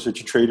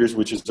Cosecha Traders,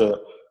 which is a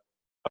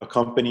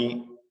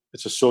company.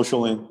 It's a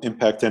social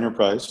impact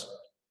enterprise,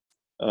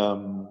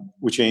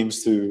 which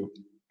aims to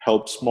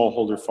help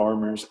smallholder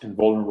farmers in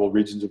vulnerable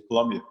regions of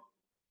Colombia.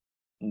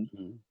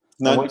 Mm-hmm.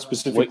 Not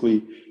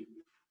specifically.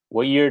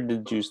 What year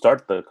did you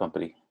start the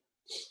company?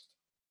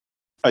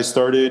 I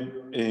started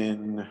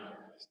in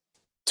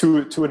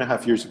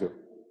 2.5 years ago.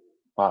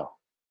 Wow.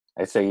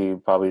 I'd say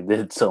you probably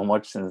did so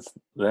much since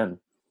then.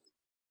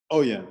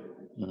 Oh yeah.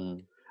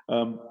 Mm-hmm.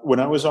 When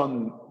I was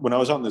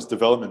on this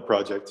development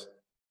project,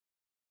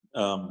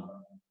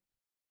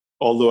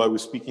 although I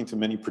was speaking to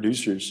many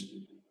producers,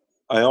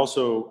 I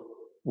also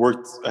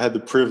I had the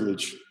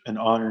privilege and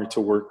honor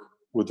to work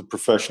with the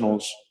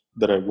professionals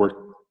that I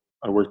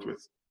worked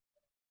with.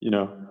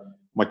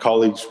 My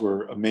colleagues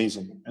were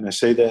amazing. And I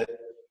say that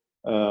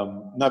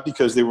not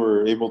because they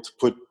were able to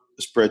put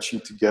a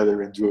spreadsheet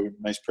together and do a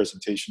nice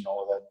presentation,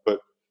 all of that, but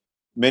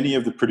many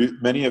of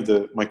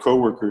my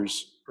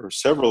coworkers, or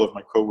several of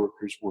my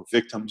coworkers, were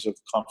victims of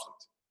the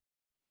conflict.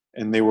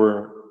 And they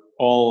were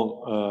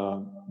all,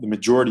 the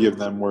majority of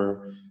them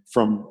were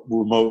from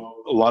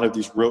a lot of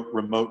these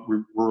remote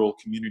rural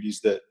communities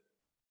that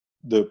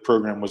the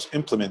program was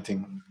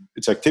implementing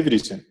its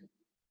activities in.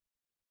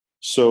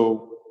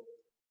 So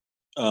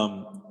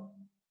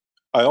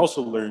I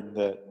also learned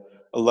that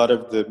a lot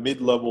of the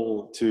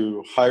mid-level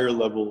to higher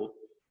level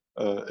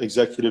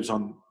executives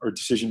or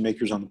decision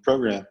makers on the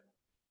program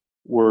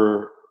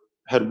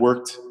had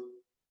worked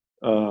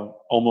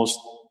almost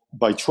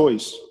by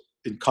choice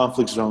in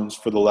conflict zones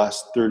for the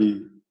last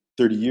 30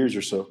 years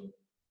or so.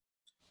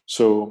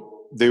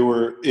 So they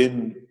were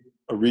in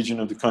a region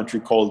of the country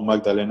called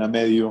Magdalena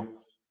Medio,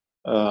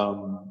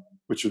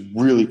 which was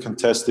really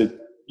contested,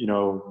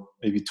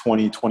 maybe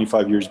 20,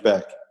 25 years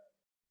back.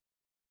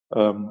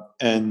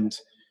 And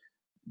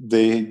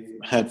they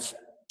had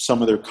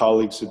some of their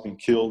colleagues have been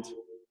killed,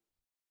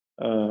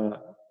 and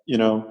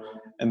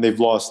they've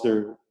lost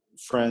their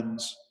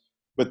friends,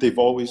 but they've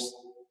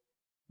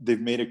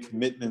made a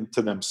commitment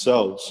to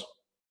themselves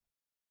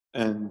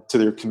and to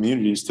their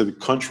communities, to the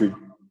country,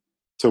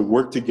 to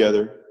work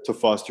together to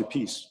foster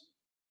peace.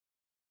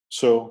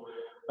 So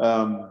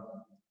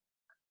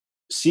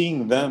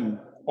seeing them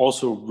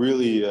also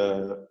really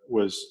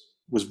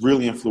was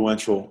really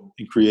influential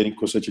in creating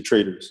Cosecha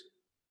Traders.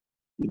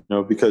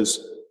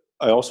 Because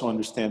I also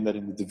understand that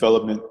in the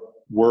development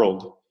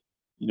world,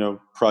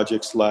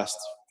 projects last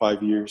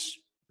 5 years,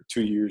 or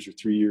 2 years, or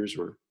 3 years,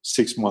 or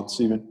 6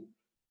 months even,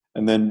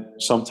 and then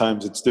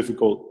sometimes it's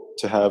difficult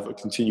to have a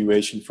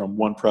continuation from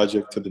one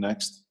project to the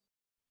next,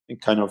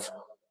 and kind of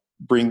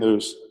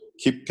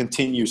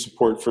continue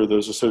support for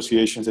those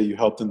associations that you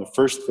helped in the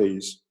first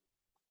phase,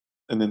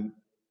 and then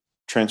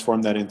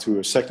transform that into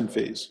a second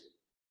phase,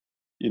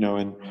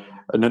 and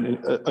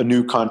a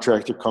new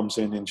contractor comes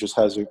in and just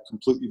has a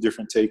completely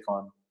different take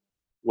on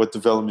what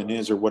development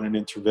is or what an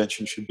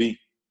intervention should be.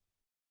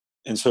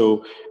 And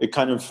so it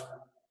kind of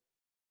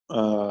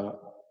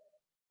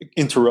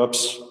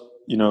interrupts,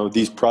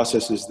 these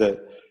processes that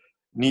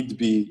need to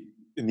be,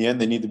 in the end,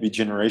 they need to be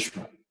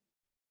generational,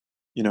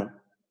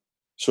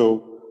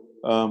 So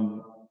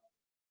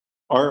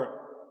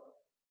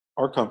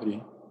our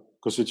company,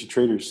 Cosecha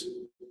Traders,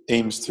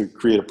 aims to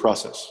create a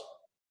process.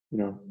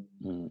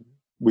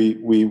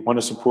 We want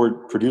to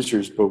support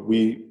producers, but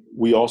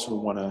we also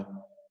want to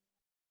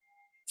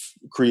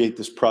create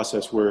this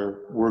process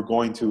where we're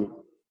going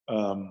to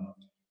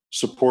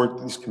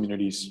support these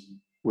communities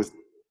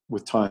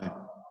with time,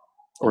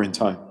 or in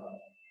time.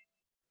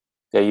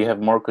 Yeah, you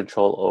have more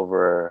control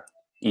over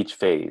each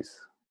phase,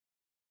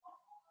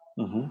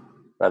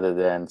 rather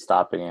than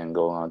stopping and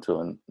going on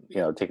to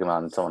taking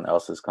on someone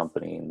else's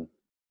company and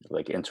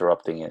like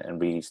interrupting it and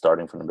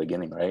restarting from the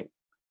beginning, right?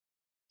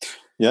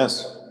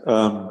 Yes,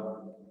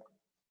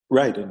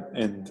 right,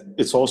 and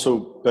it's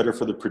also better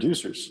for the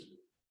producers,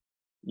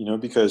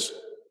 because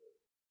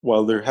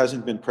while there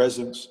hasn't been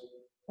presence,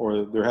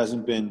 or there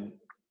hasn't been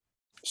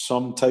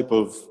some type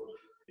of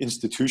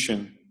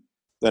institution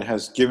that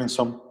has given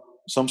some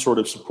sort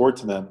of support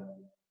to them,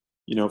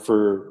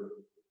 for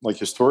like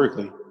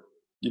historically,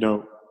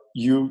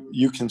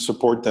 you can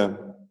support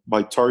them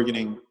by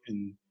targeting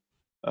and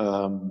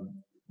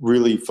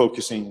really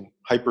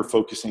hyper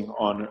focusing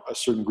on a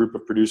certain group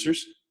of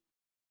producers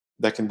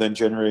that can then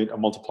generate a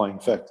multiplying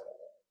effect.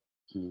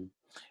 And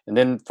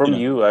then from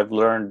you, I've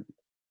learned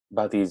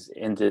about these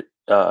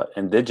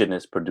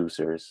indigenous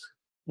producers.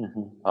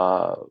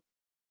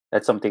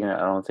 That's something that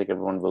I don't think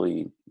everyone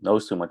really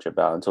knows too much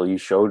about until you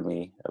showed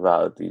me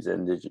about these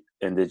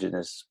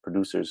indigenous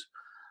producers.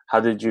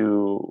 How did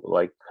you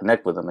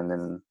connect with them, and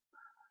then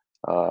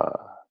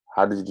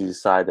how did you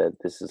decide that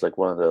this is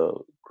one of the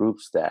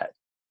groups that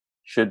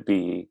should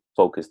be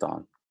focused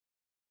on?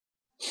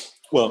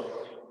 Well,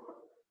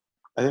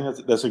 I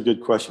think that's a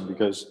good question,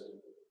 because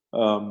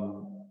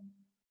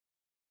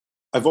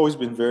I've always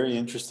been very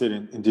interested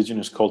in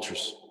indigenous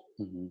cultures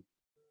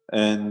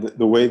and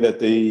the way that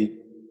they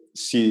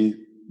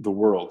see the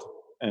world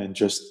and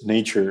just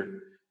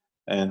nature,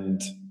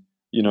 and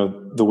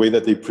the way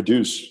that they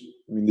produce.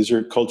 I mean, these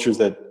are cultures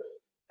that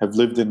have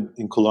lived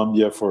in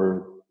Colombia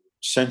for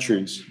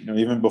centuries,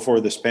 even before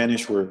the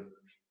Spanish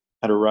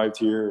had arrived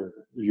here,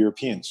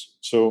 Europeans.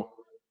 So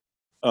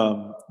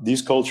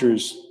these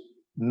cultures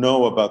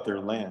know about their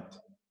land,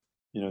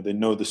 they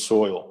know the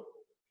soil.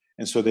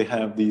 And so they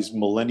have these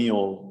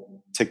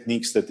millennial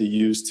techniques that they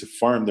use to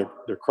farm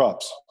their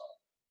crops.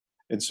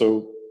 And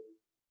so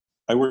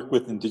I work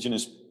with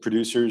indigenous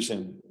producers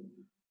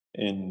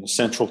in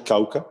Central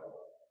Cauca,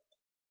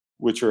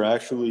 which are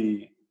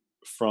actually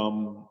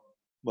from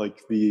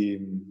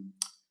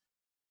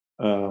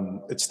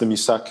it's the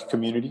Misak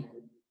community,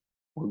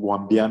 or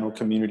Guambiano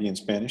community in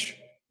Spanish.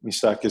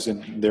 Misak is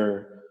in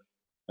their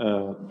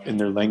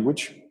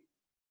language.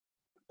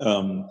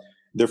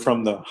 They're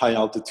from the high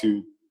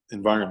altitude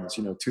environments,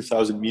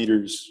 2,000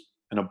 meters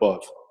and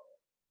above.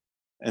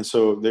 And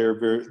so they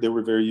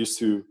were very used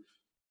to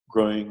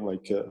growing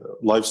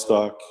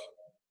livestock,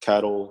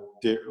 cattle,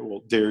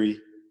 dairy.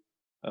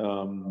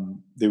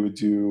 They would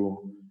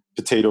do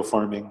potato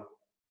farming,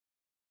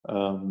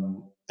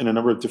 and a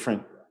number of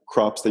different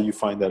crops that you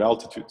find at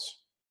altitudes.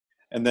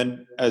 And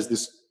then as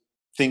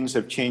things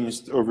have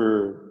changed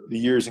over the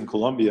years in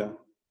Colombia,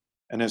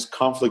 and as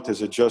conflict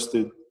has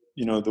adjusted,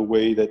 the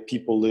way that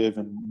people live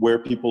and where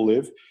people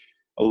live,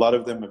 a lot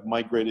of them have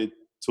migrated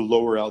to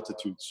lower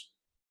altitudes.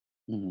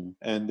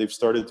 And they've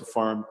started to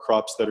farm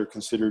crops that are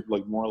considered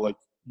more like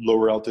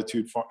lower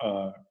altitude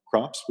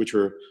crops, which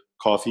are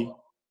coffee,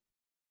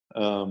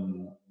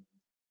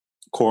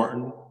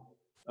 corn,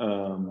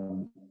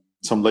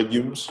 some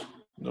legumes,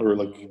 or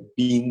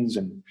beans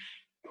and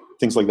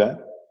things like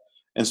that.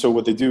 And so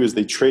what they do is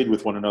they trade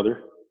with one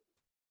another,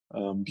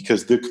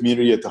 because the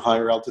community at the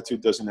higher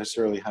altitude doesn't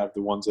necessarily have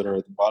the ones that are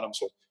at the bottom,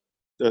 so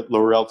at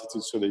lower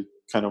altitude, so they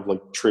kind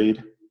of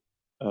trade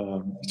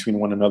between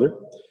one another.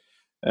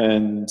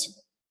 And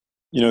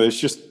it's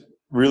just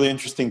really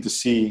interesting to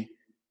see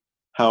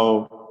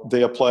how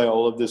they apply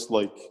all of this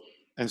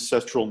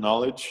ancestral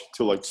knowledge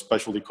to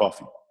specialty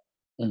coffee.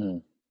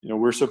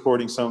 We're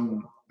supporting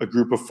a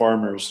group of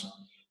farmers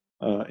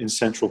in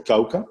Central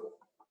Cauca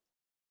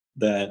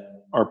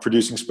that are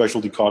producing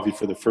specialty coffee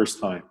for the first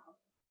time.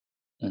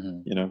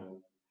 You know,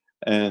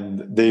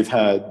 and they've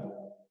had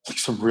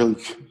some really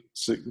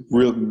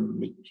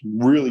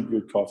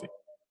good coffee.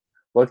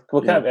 What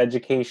kind of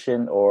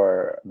education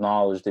or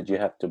knowledge did you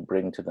have to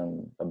bring to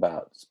them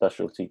about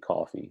specialty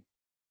coffee?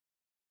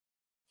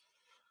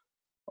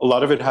 A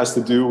lot of it has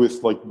to do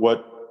with like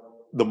what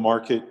the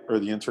market or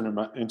the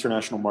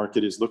international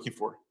market is looking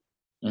for.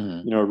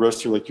 You know, a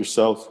roaster like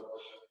yourself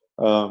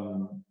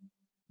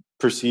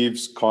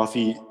perceives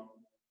coffee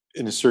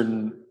in a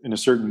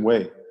certain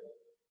way.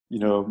 You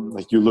know,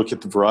 like you look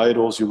at the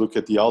varietals, you look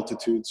at the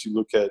altitudes, you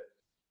look at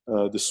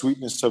the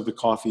sweetness of the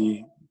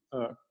coffee.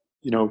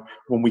 You know,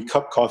 when we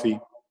cup coffee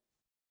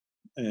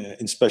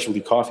in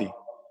specialty coffee,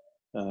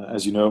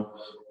 as you know,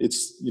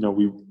 it's, you know,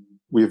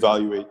 we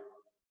evaluate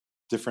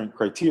different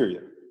criteria,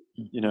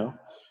 you know,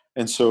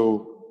 and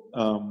so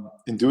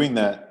in doing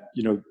that,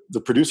 you know,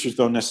 the producers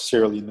don't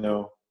necessarily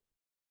know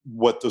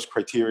what those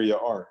criteria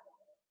are,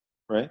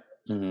 right?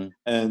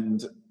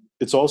 And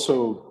it's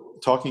also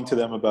talking to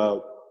them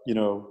about, you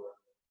know,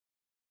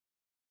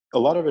 a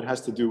lot of it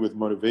has to do with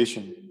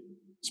motivation.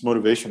 It's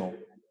motivational.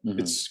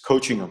 It's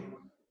coaching them,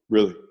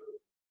 really.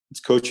 It's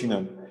coaching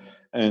them,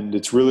 and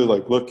it's really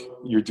like, look,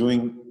 you're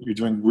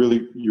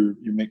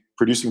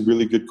producing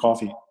really good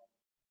coffee,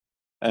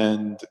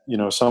 and you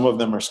know, some of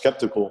them are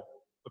skeptical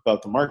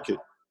about the market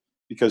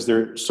because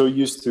they're so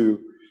used to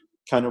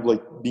kind of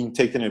like being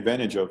taken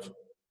advantage of,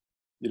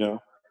 you know,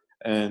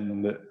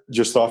 and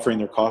just offering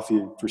their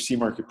coffee for C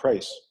market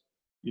price,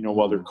 you know,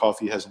 while their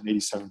coffee has an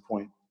 87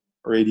 point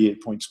or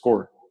 88 point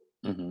score.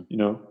 You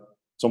know,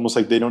 it's almost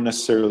like they don't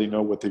necessarily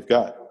know what they've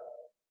got,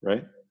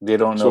 right? They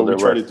don't know so their we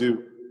try worth. to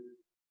do.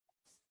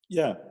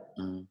 Yeah,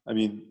 I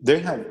mean,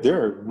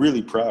 they're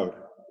really proud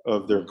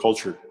of their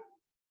culture.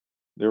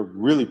 They're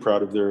really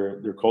proud of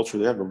their culture.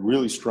 They have a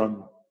really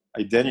strong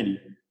identity,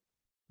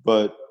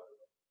 but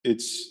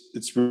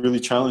it's really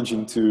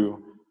challenging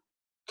to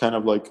kind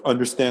of like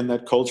understand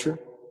that culture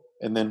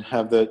and then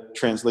have that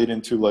translate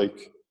into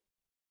like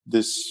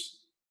this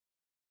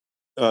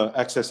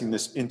accessing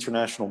this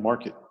international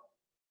market,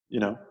 you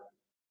know.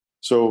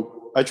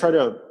 So we try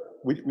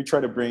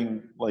to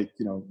bring like,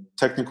 you know,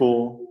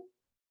 technical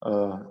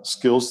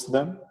skills to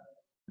them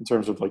in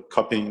terms of like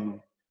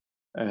cupping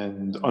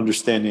and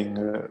understanding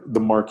the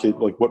market,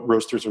 like what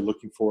roasters are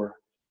looking for,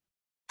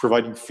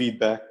 providing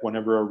feedback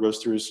whenever our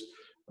roasters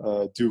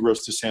do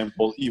roast a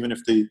sample, even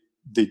if they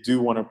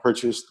do want to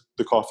purchase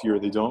the coffee or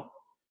they don't.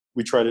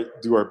 We try to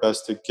do our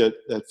best to get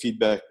that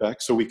feedback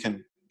back so we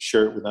can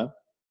share it with them.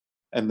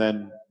 And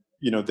then,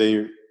 you know,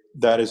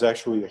 that is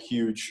actually a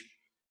huge,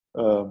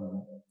 I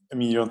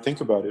mean, you don't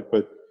think about it,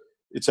 but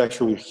it's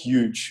actually a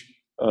huge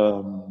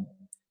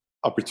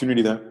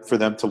opportunity for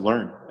them to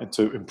learn and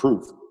to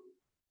improve,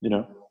 you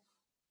know?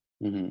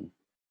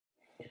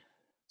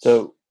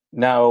 So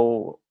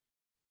now,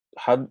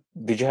 how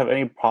did you have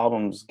any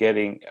problems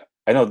getting?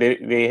 I know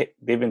they've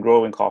been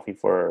growing coffee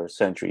for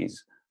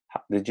centuries.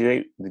 Did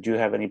you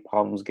have any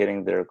problems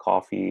getting their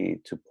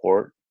coffee to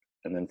port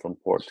and then from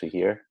port to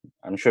here?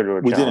 I'm sure there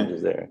were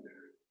challenges there.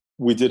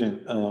 We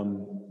didn't,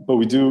 but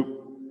we do.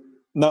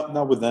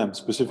 Not with them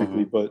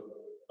specifically, but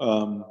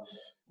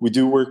we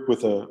do work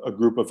with a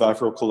group of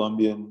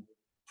Afro-Colombian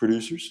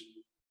producers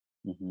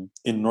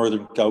in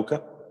northern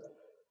Cauca,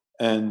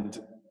 and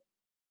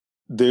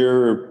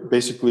they're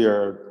basically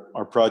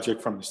our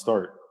project from the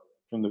start,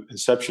 from the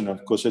inception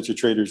of Cosecha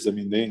Traders. I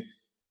mean, they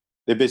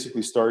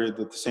basically started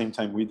at the same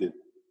time we did.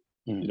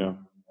 You know,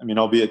 I mean,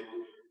 albeit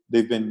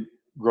they've been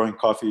growing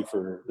coffee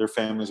their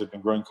families have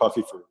been growing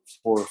coffee for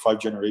 4 or 5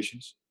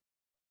 generations.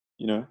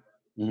 You know,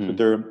 but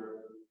they're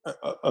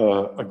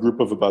a group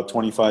of about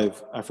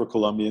 25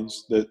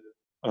 Afro-Colombians that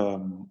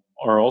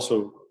are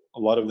also, a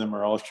lot of them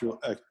are also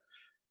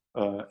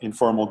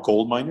informal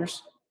gold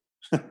miners.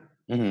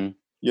 You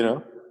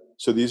know,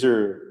 so these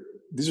are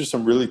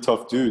some really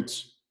tough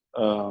dudes,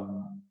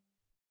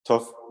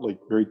 like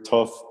very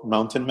tough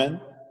mountain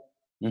men.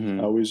 I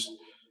always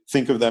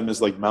think of them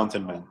as like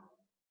mountain men.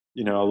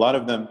 You know, a lot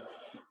of them,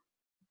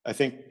 I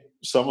think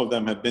some of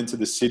them have been to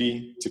the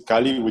city, to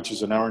Cali, which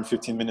is an hour and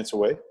 15 minutes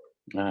away.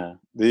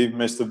 They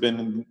must have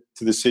been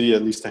to the city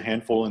at least a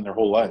handful in their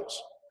whole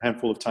lives, a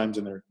handful of times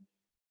in their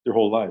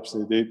whole lives.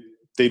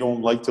 They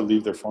don't like to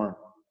leave their farm.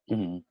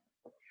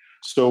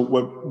 So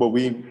what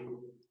we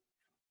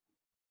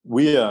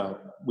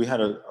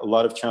had a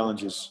lot of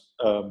challenges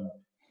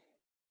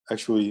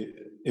actually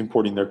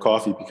importing their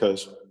coffee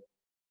because,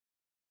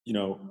 you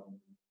know,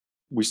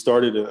 we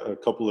started a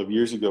couple of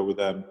years ago with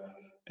them,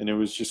 and it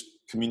was just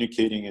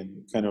communicating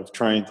and kind of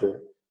trying to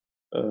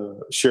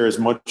share as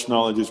much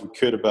knowledge as we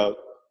could about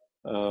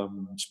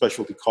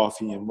specialty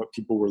coffee and what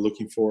people were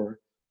looking for,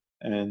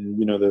 and,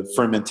 you know, the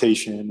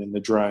fermentation and the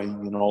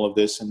drying and all of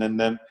this, and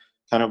then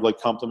kind of like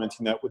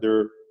complementing that with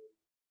their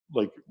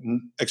like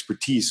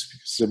expertise,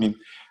 because I mean,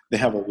 they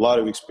have a lot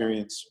of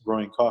experience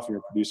growing coffee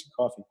or producing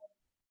coffee.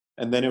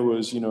 And then it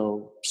was, you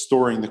know,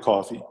 storing the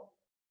coffee,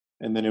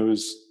 and then it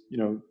was, you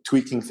know,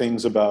 tweaking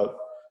things about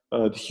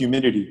the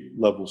humidity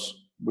levels,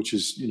 which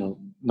is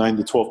 9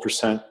 to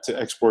 12% to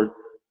export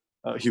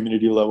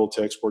humidity level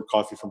to export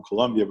coffee from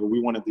Colombia. But we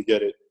wanted to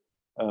get it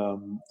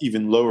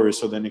even lower,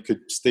 so then it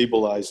could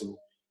stabilize and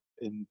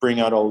bring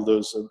out all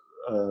those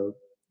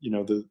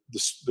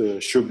the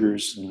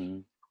sugars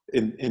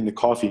in the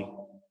coffee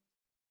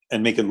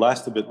and make it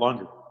last a bit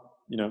longer,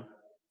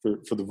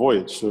 for the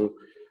voyage.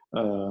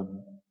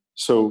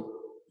 So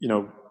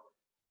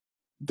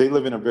they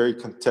live in a very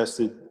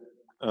contested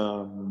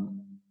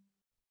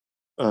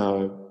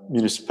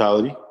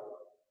municipality,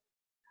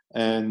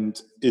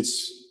 and it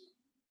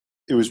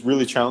was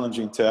really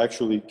challenging to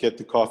actually get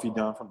the coffee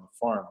down from the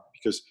farm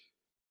because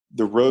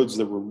the roads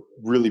that were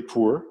really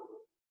poor.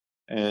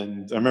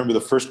 And I remember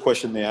the first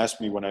question they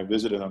asked me when I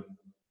visited them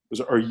was,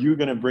 "Are you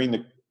going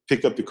to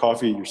pick up the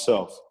coffee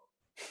yourself?"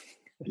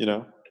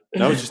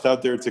 And I was just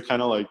out there to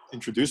kind of like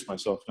introduce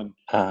myself, and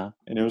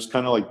it was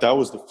kind of like that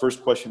was the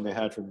first question they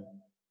had for me.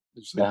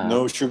 It's like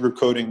no sugar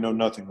coating, no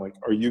nothing. Like,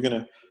 are you going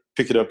to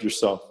pick it up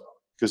yourself?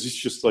 Because it's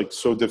just like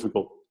so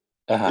difficult.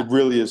 It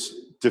really is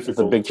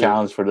difficult. It's a big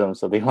challenge for them,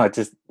 so they want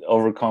to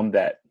overcome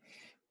that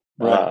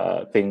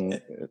thing.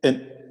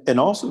 And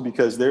also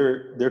because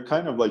they're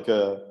kind of like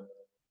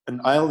an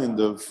island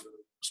of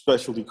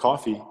specialty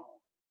coffee,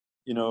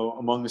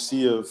 among a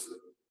sea of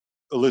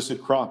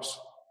illicit crops,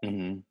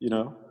 and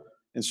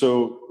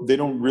so they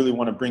don't really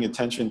want to bring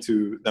attention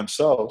to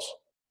themselves,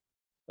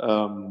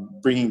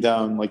 bringing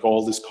down like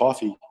all this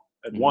coffee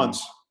at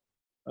once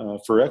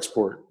for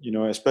export,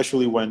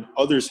 especially when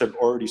others have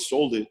already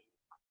sold it.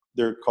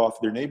 Their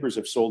neighbors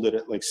have sold it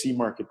at like sea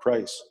market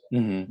price.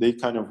 They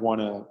kind of want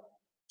to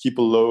keep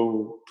a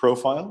low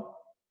profile,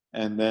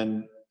 and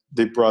then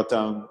they brought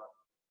down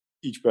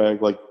each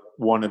bag like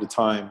one at a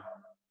time,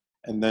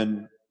 and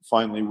then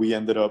finally we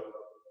ended up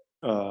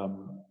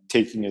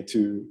taking it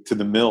to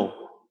the mill.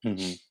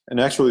 And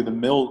actually the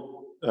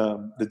mill,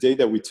 the day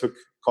that we took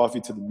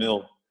coffee to the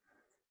mill,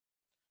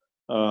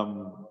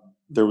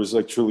 there was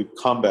actually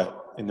combat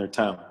in their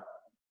town.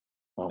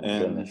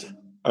 Goodness.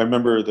 I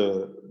remember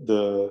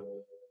the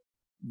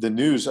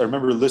news. I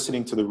remember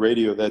listening to the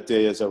radio that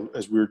day as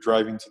we were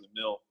driving to the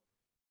mill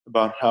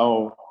about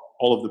how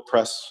all of the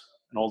press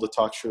and all the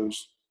talk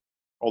shows,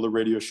 all the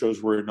radio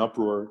shows were in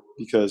uproar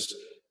because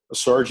a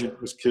sergeant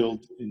was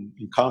killed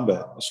in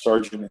combat, a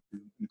sergeant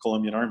in the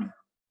Colombian army,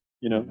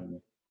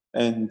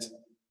 and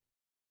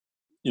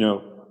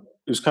it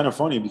was kind of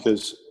funny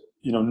because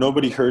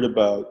nobody heard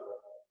about.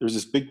 There was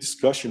this big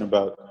discussion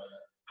about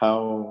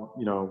how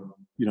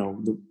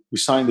we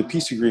signed the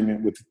peace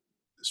agreement with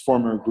this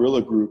former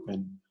guerrilla group,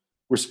 and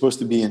we're supposed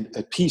to be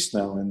at peace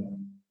now, and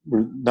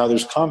now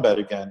there's combat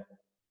again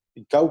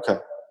in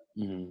Cauca,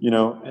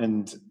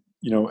 and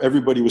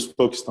everybody was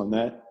focused on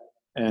that,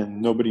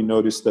 and nobody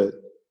noticed that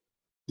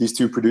these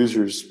two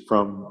producers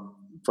from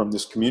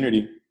this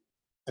community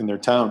in their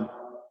town,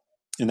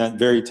 in that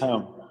very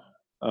town,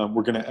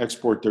 were going to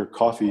export their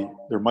coffee,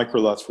 their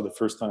microlots for the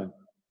first time.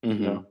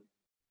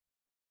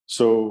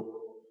 So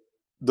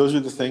those are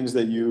the things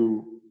that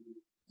you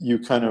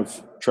kind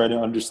of try to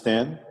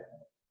understand,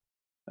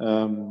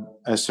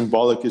 as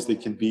symbolic as they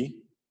can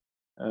be.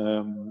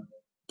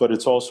 But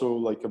it's also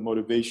like a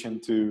motivation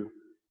to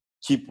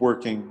keep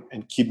working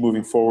and keep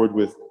moving forward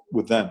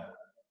with them.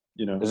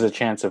 There's a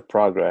chance of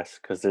progress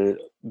because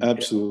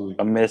absolutely,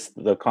 amidst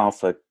the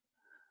conflict,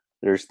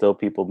 there's still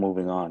people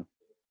moving on.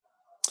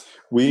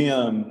 We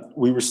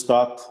were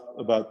stopped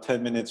about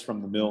 10 minutes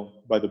from the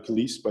mill by the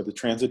police, by the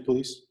transit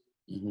police.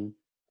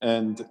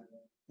 And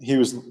he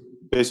was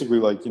basically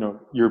like,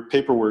 your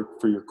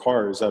paperwork for your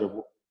car is out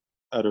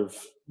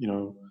of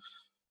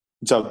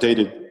it's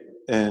outdated,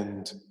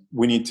 and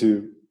we need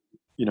to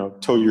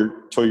tow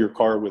your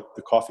car with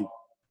the coffee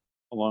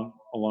along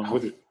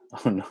with it.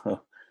 Oh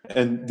no.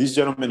 And these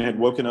gentlemen had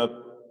woken up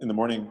in the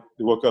morning.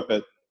 They woke up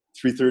at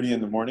 3:30 in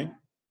the morning,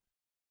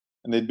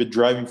 and they'd been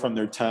driving from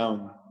their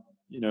town,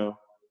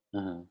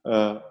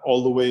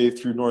 all the way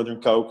through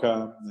northern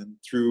Cauca and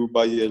through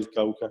Valle del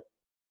Cauca,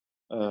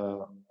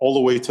 all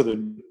the way to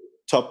the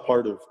top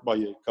part of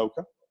Valle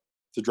Cauca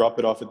to drop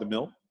it off at the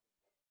mill.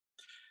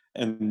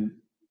 And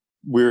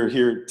we're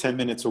here 10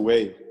 minutes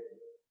away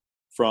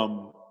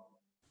from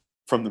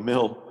the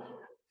mill,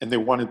 and they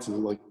wanted to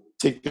like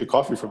take the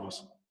coffee from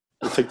us,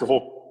 or take the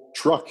whole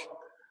truck.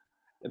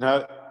 And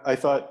I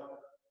thought,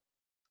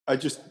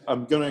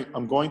 I'm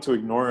going to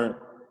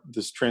ignore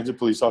this transit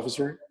police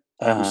officer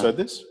who said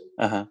this.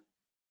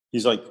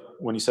 He's like,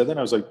 when he said that,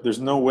 I was like,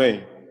 there's no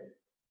way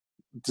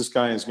this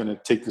guy is going to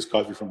take this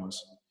coffee from us.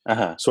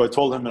 So I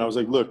told him, and I was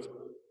like, look,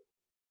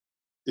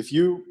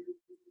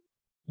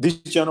 these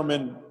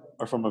gentlemen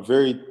are from a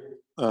very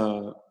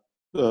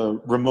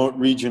remote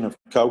region of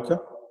Cauca.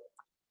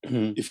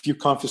 If you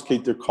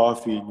confiscate their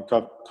coffee and you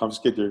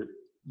confiscate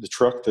the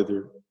truck that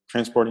they're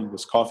transporting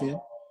this coffee in,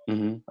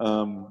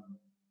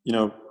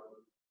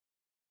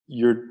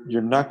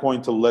 you're not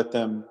going to let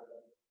them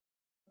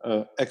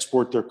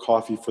export their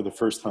coffee for the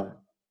first time.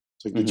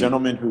 It's like the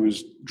gentleman who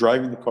was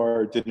driving the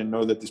car didn't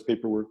know that this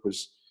paperwork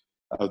was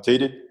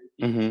outdated.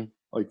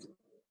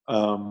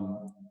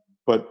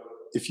 But But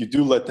if you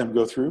do let them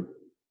go through,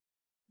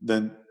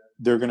 then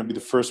they're going to be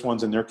the first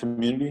ones in their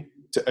community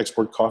to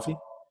export coffee.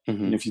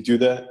 And if you do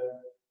that,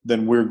 then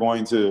we're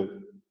going to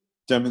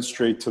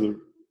demonstrate to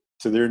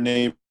their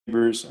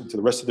neighbors and to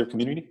the rest of their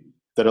community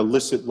that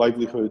illicit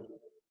livelihood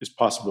is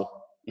possible.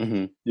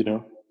 You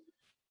know?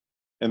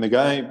 And the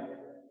guy,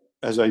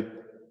 as I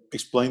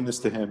explained this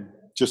to him,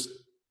 just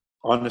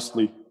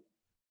honestly,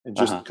 and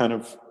just kind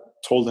of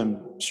told him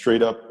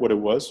straight up what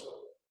it was,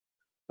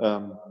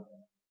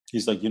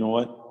 he's like, you know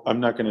what? I'm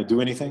not going to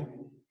do anything.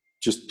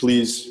 Just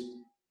please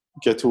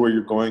get to where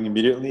you're going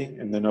immediately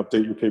and then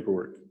update your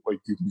paperwork. Like,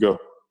 you can go.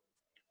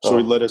 So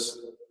he let us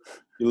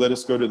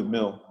go to the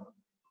mill.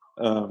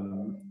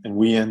 And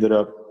we ended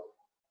up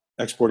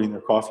exporting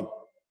their coffee.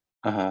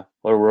 What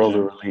a world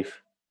of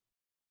relief.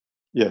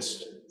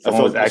 Yes.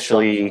 Someone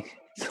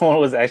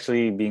was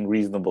actually being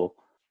reasonable.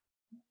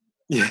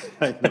 Yeah,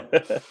 I know.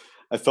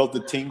 I felt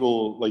the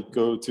tingle like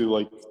go to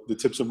like the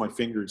tips of my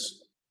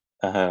fingers.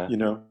 You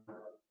know,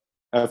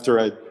 after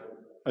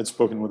I'd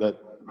spoken with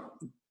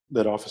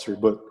that officer.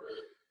 But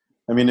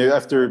I mean,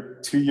 after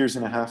 2 years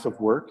and a half of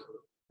work,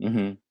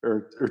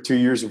 or 2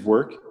 years of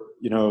work,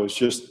 you know, it's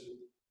just,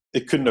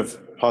 it couldn't have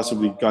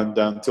possibly gone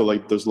down to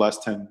like those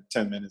last 10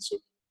 minutes.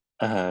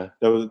 That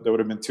would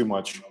have been too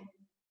much.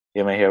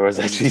 Yeah, my hair was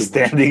actually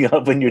standing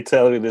up when you're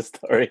telling me this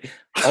story.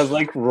 I was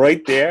like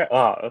right there.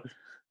 Oh,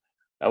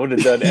 I would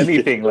have done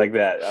anything like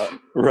that.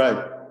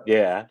 Right.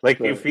 Yeah.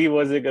 Like if he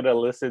wasn't going to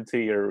listen to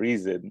your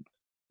reason,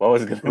 what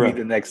was going to be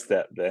the next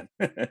step then?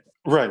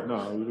 Right.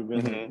 No, it would have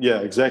been, yeah,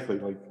 exactly.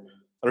 Like,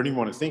 I don't even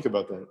want to think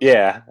about that.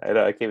 Yeah.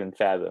 I can't even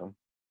fathom.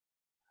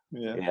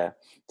 Yeah.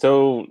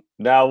 So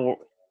now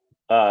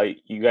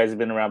you guys have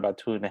been around about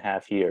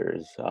 2.5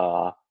 years.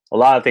 A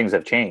lot of things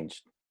have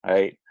changed,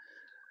 right?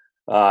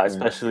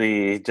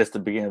 Especially just the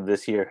beginning of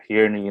this year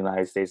here in the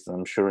United States, and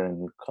I'm sure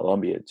in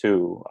Colombia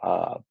too.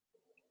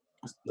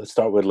 Let's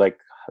start with like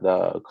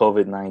the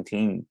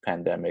COVID-19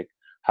 pandemic.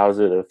 How's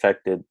it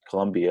affected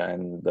Colombia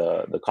and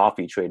the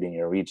coffee trade in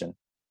your region?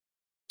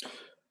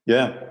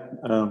 Yeah.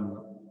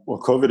 Well,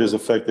 COVID has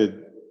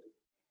affected,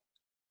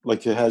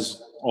 like it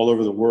has all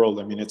over the world.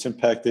 I mean, it's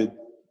impacted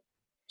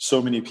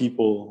so many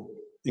people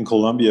in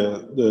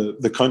Colombia.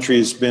 The country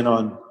has been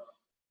on,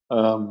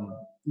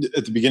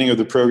 at the beginning of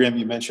the program,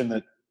 you mentioned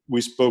that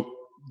we spoke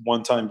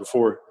one time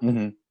before.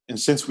 And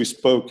since we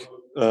spoke,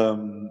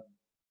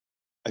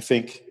 I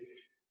think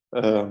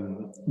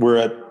we're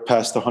at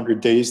past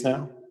 100 days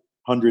now,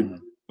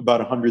 about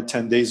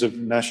 110 days of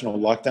national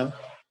lockdown.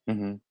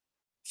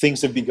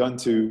 Things have begun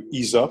to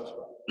ease up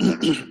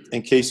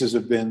and cases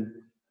have been,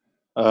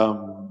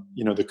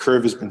 you know, the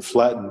curve has been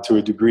flattened to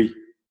a degree.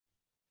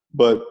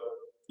 But,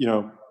 you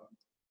know,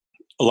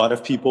 a lot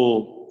of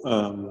people,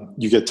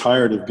 you get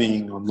tired of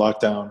being on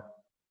lockdown,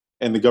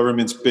 and the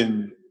government's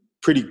been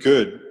pretty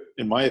good,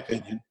 in my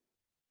opinion,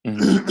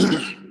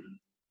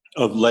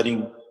 of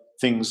letting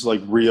things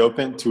like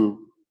reopen to,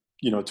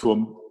 you know,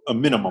 to a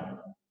minimum,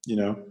 you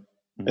know,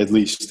 at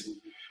least.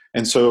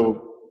 And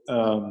so,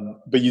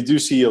 but you do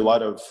see a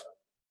lot of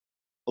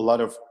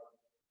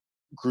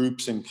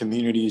groups and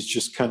communities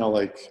just kind of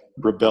like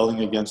rebelling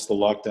against the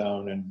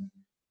lockdown and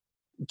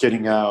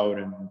getting out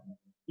and,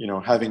 you know,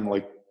 having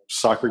like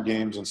soccer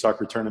games and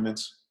soccer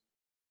tournaments.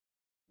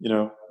 You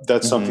know,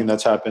 that's something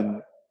that's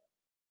happened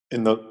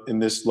in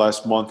this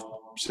last month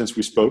since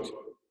we spoke.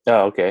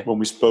 Oh, okay. When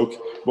we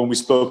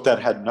spoke, that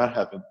had not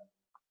happened.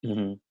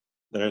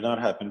 That had not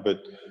happened. But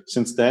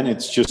since then,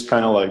 it's just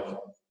kind of like,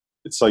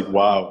 it's like,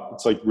 wow,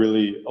 it's like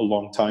really a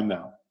long time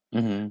now.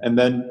 And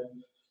then,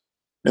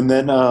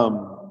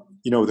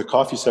 you know, the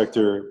coffee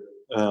sector,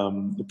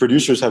 the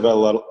producers have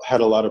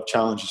had a lot of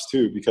challenges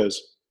too,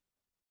 because,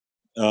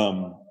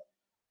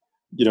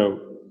 you know,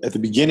 at the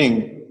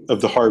beginning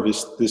of the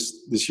harvest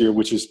this year,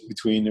 which is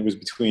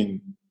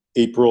between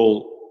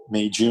April,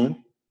 May,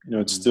 June, you know,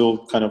 it's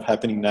still kind of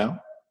happening now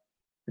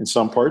in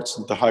some parts,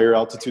 at the higher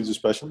altitudes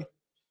especially.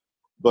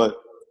 But,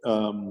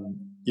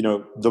 you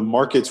know, the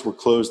markets were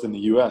closed in the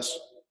US.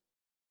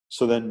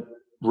 So then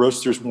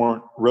roasters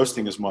weren't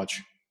roasting as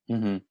much.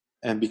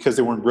 And because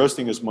they weren't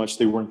roasting as much,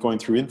 they weren't going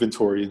through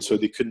inventory. And so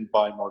they couldn't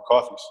buy more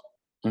coffees,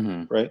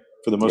 right?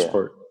 For the most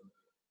part.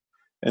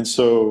 And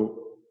so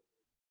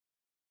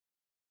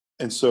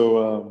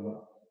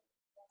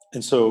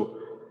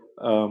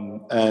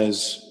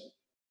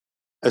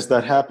as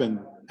that happened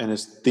and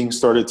as things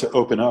started to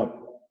open up,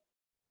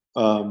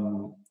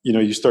 you know,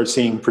 you start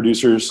seeing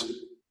producers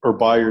or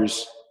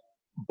buyers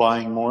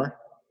buying more,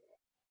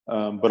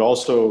 but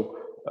also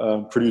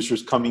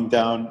producers coming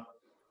down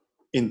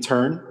in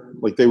turn.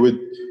 Like the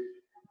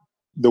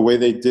way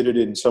they did it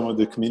in some of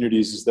the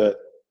communities is that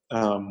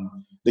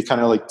they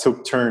kind of like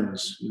took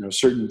turns, you know,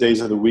 certain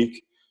days of the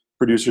week,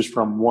 producers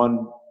from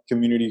one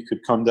community could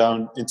come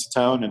down into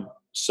town and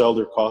sell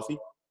their coffee.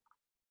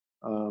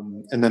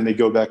 And then they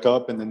go back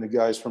up, and then the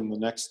guys from the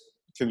next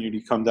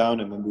community come down,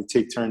 and then they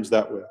take turns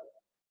that way,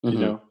 you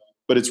know.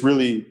 But it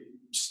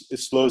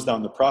slows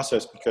down the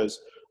process, because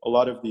a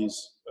lot of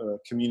these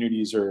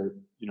communities are,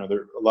 you know,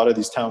 a lot of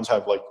these towns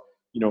have like,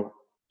 you know,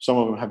 Some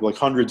of them have like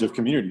hundreds of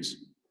communities.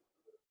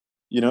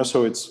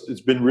 So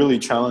it's been really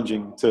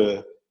challenging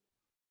to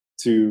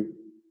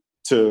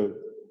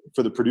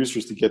for the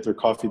producers to get their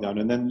coffee down.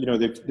 And then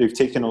they've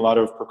taken a lot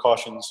of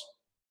precautions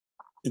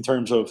in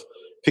terms of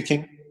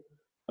picking.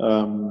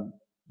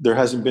 There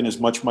hasn't been as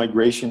much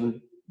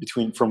migration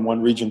from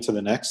one region to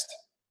the next,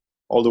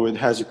 although it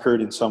has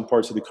occurred in some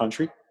parts of the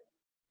country,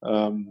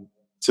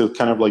 to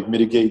kind of like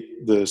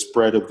mitigate the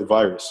spread of the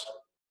virus.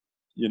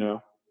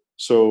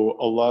 So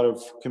a lot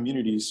of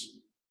communities,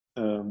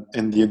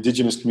 and the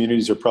indigenous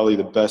communities are probably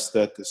the best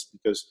at this,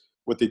 because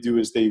what they do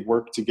is they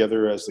work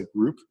together as a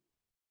group,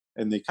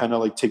 and they kind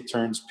of like take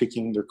turns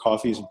picking their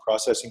coffees and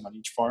processing on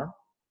each farm.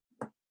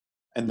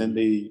 And then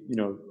they,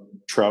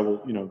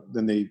 travel,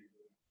 then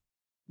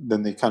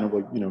they kind of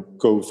like,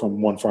 go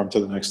from one farm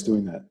to the next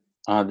doing that.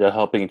 They're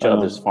helping each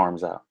other's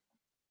farms out.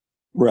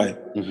 Right.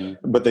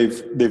 Mm-hmm. But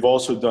they've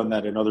also done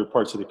that in other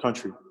parts of the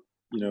country,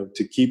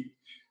 to keep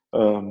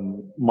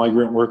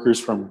migrant workers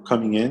from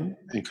coming in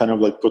and kind of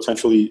like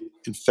potentially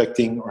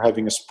infecting or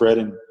having a spread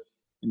in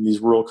these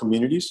rural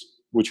communities,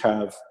 which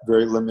have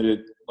very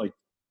limited like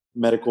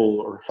medical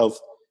or health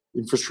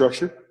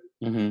infrastructure.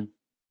 Mm-hmm.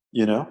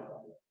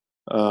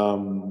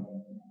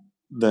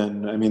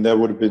 Then I mean it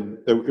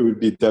would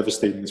be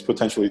devastating. It's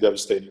potentially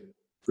devastating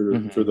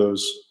for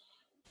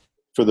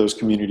those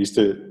communities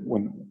to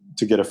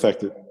get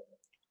affected.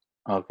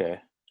 Okay.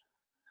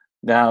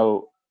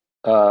 Now,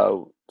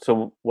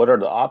 so what are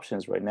the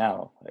options right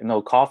now? I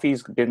know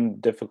coffee's been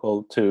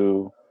difficult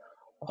to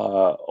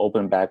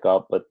open back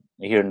up, but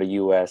here in the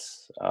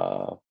U.S.,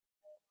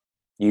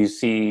 you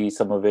see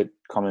some of it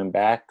coming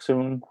back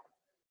soon?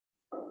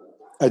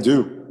 I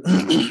do.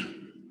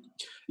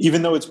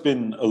 Even though it's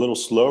been a little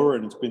slower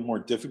and it's been more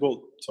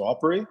difficult to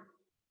operate,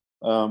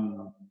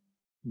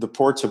 the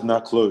ports have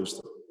not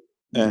closed,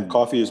 and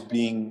coffee is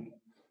being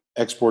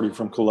exported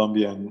from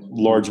Colombia in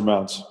large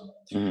amounts.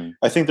 Mm-hmm.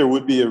 I think there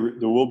will be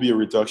a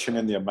reduction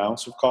in the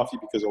amounts of coffee,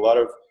 because a lot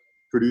of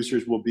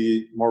producers will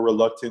be more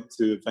reluctant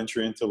to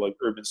venture into like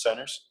urban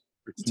centers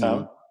or to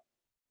town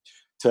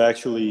to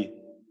actually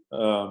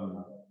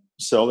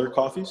sell their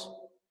coffees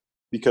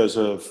because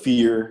of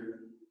fear.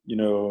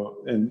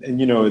 And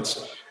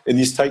it's in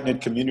these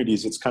tight-knit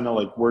communities, it's kind of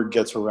like word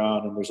gets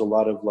around and there's a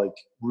lot of like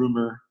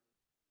rumor,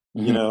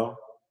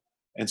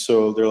 and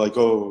so they're like,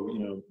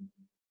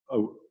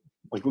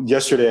 like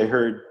yesterday I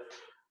heard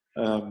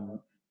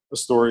a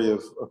story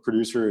of a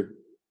producer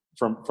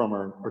from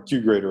our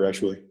Q grader,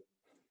 actually.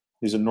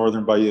 He's in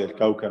northern Bahia,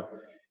 Cauca.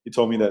 He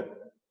told me that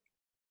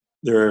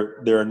there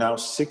are now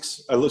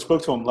 6. I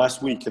spoke to him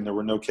last week and there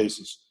were no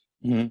cases.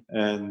 Mm-hmm.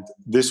 And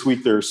this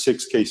week there are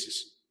 6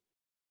 cases.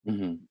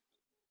 Mm-hmm.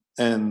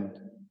 And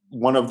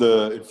one of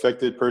the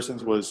infected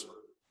persons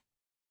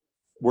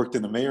worked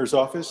in the mayor's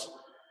office,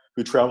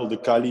 who traveled to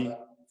Cali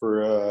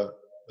for a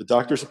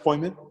doctor's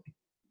appointment.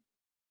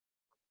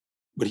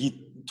 But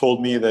he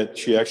told me that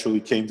she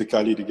actually came to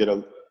Cali to get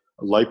a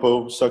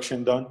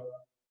liposuction done,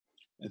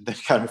 and that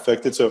got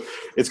infected. So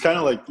it's kind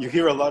of like you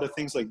hear a lot of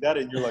things like that,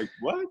 and you're like,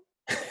 "What?"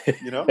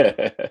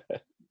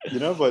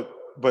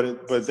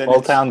 But then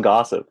small town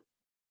gossip.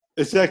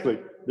 Exactly.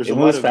 There's it a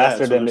moves lot of faster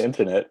that. So than the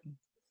internet.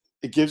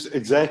 It gives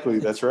exactly.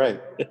 That's right.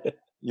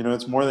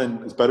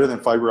 It's better than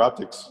fiber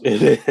optics.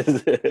 It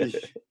is.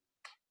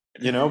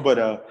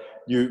 But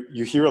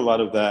you hear a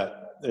lot of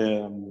that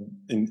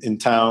in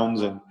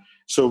towns, and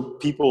so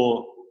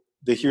people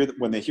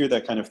when they hear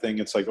that kind of thing,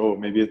 it's like, oh,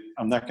 maybe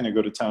I'm not going to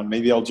go to town.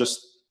 Maybe I'll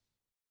just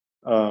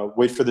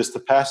wait for this to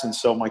pass and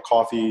sell my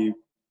coffee,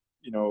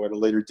 at a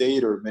later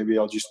date, or maybe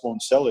I'll just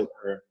won't sell it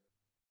or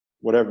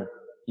whatever.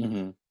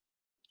 Mm-hmm.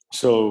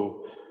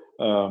 So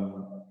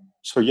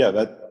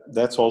yeah,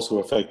 that's also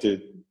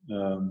affected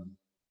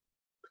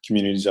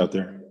communities out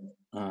there.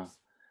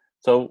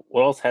 So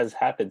what else has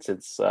happened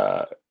since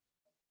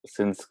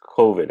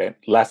COVID? And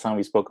last time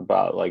we spoke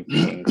about like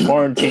being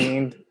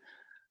quarantined.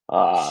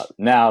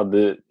 Now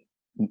the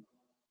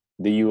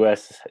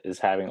U.S. is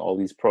having all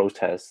these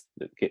protests,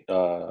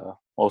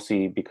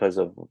 mostly because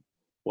of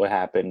what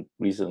happened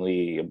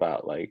recently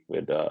about like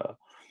with a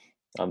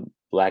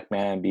black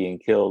man being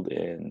killed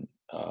in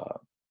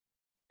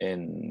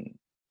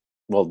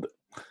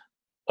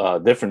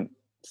different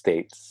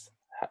states.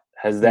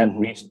 Has that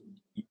reached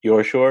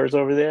your shores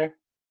over there?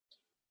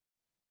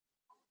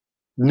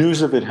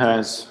 News of it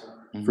has,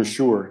 for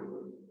sure.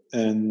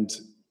 And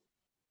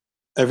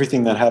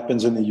everything that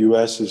happens in the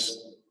U.S.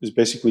 is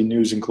basically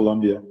news in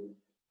Colombia.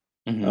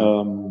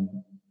 Mm-hmm.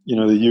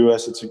 The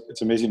U.S.,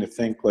 it's amazing to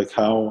think like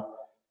how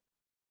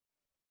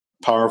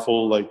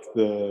powerful like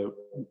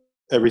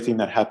everything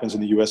that happens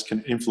in the U.S.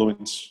 can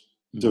influence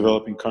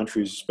developing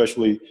countries,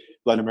 especially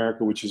Latin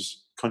America,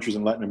 countries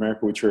in Latin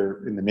America, which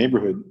are in the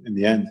neighborhood in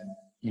the end.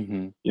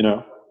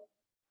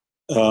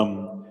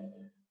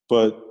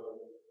 But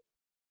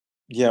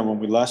yeah, when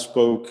we last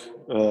spoke,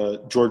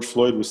 George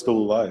Floyd was still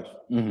alive.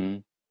 Mm-hmm.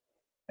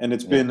 And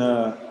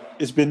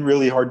it's been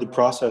really hard to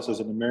process as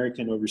an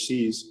American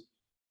overseas,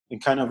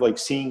 and kind of like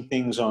seeing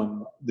things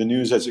on the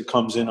news as it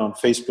comes in on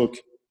Facebook,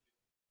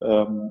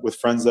 with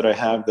friends that I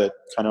have that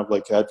kind of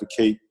like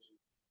advocate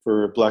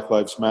for Black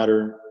Lives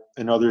Matter,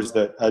 and others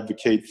that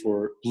advocate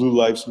for Blue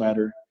Lives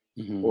Matter,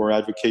 Mm-hmm. or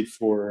advocate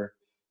for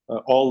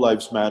All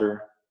Lives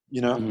Matter,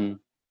 you know? Mm-hmm.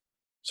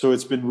 So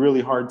it's been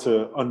really hard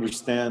to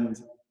understand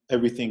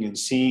everything and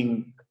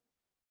seeing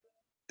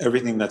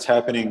everything that's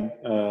happening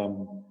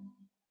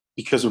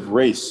because of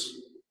race,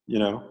 you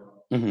know?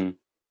 Mm-hmm.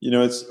 You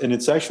know,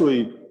 it's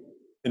actually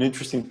an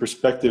interesting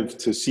perspective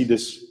to see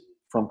this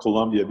from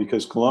Colombia,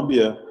 because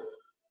Colombia,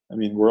 I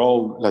mean, we're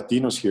all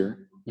Latinos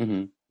here,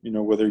 Mm-hmm. you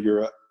know, whether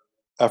you're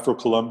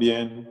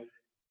Afro-Colombian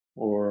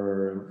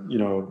or, you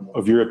know,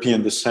 of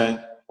European descent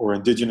or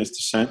indigenous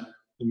descent,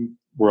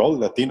 we're all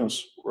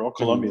Latinos. We're all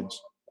Mm-hmm. Colombians.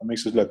 That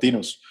makes us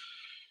Latinos.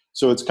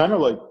 So it's kind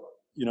of like,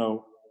 you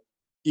know,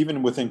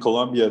 even within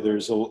Colombia,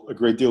 there's a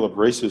great deal of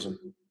racism.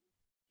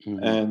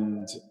 Mm-hmm.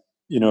 And,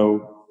 you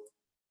know,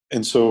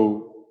 and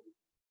so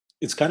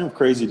it's kind of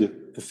crazy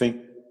to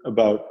think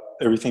about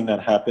everything that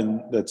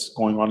happened that's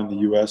going on in the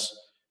US,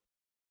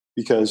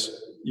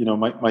 because, you know,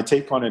 my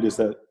take on it is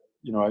that,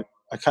 you know,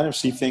 I kind of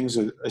see things,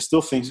 I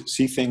still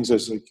see things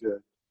as like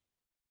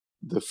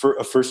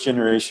a first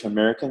generation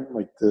American,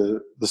 like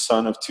the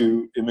son of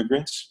two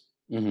immigrants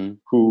Mm-hmm.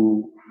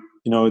 who,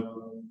 you know,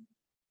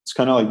 it's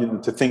kind of like, you know,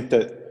 to think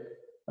that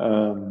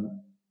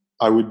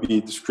I would be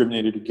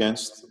discriminated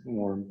against,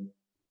 or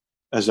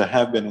as I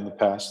have been in the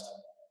past,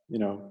 you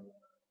know,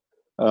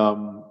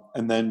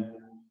 and then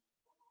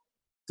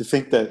to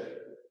think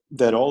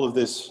that all of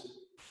this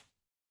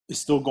is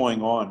still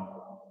going on,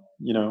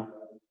 you know,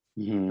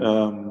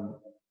 Mm-hmm.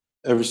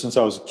 ever since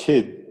I was a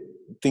kid,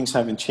 things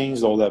haven't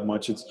changed all that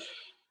much. It's,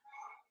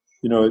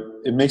 you know,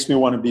 it makes me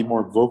want to be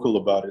more vocal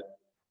about it,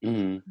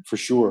 Mm-hmm. for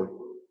sure,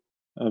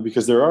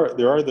 because there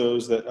are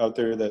those that out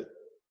there that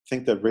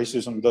think that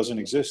racism doesn't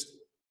exist,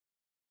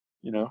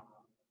 you know,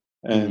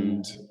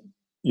 and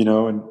you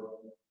know, and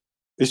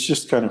it's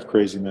just kind of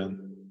crazy,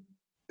 man.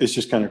 It's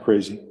just kind of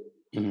crazy,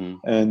 Mm-hmm.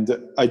 and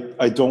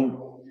I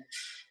don't.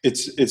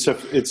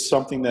 It's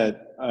something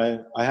that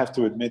I have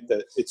to admit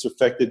that it's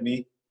affected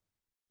me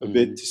a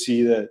bit, to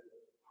see that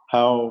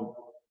how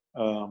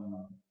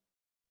um,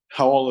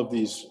 how all of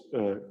these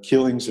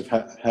killings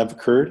have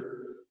occurred.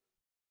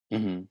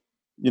 Mm-hmm.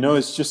 You know,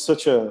 it's just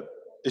it's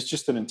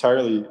just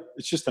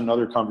it's just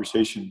another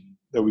conversation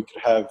that we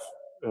could have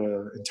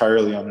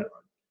entirely on,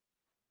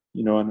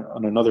 you know,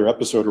 on another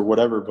episode or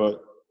whatever.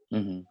 But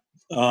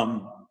Mm-hmm.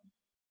 um,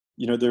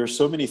 you know, there are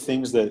so many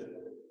things that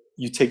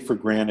you take for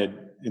granted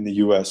in the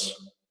U.S.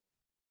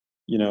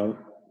 You know,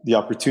 the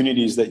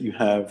opportunities that you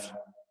have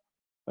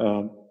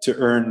to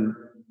earn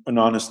an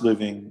honest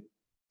living,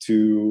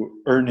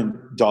 to earn in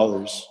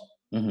dollars,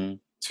 Mm-hmm.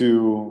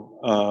 to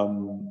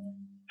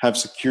have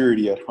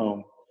security at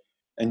home,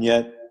 and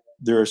yet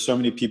there are so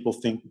many people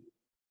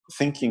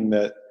thinking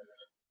that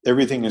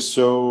everything is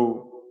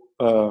so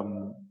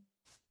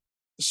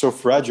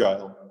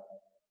fragile.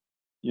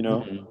 You know,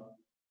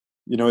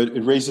 Mm-hmm.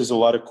 it raises a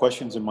lot of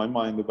questions in my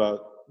mind about,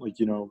 like,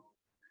 you know,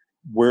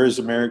 where is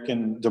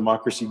American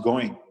democracy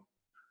going?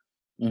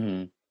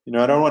 Mm-hmm. You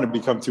know, I don't want to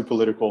become too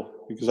political,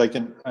 because I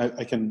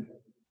can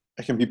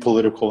be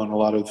political in a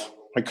lot of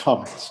my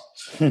comments,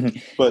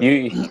 but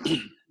You,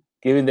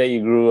 given that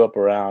you grew up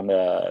around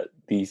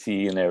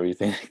DC and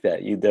everything like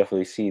that, you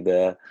definitely see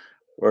where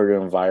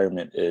the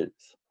environment is.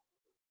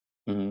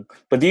 Mm-hmm.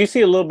 But do you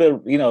see a little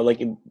bit, you know,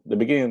 like in the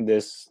beginning of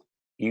this,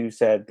 you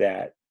said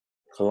that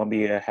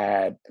Colombia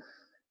had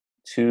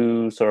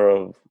two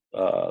sort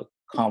of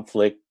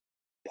conflict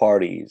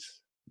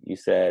parties. You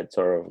said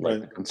sort of like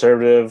right, the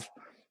conservative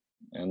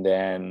and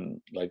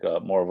then like a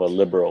more of a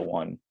liberal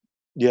one.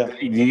 yeah.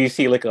 Do you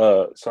see like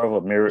a sort of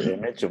a mirror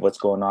image of what's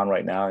going on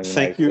right now in the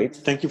United States?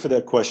 Thank you for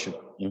that question.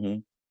 Mm-hmm.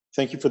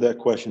 Thank you for that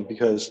question,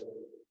 because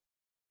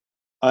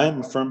I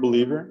am a firm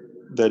believer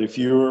that if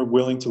you're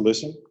willing to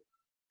listen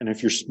and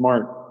if you're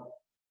smart,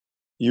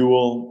 you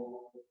will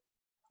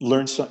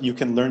you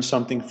can learn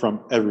something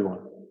from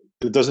everyone.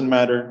 It doesn't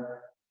matter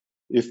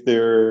if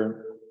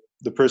they're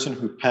the person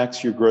who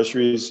packs your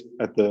groceries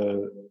at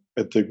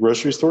the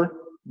grocery store,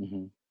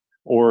 Mm-hmm.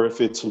 or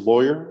if it's a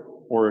lawyer,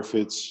 or if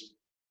it's,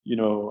 you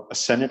know, a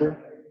senator.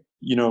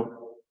 You know,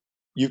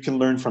 you can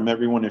learn from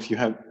everyone if you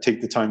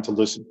take the time to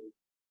listen,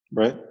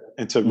 right?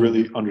 And to Mm-hmm.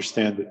 really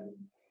understand it,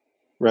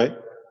 right?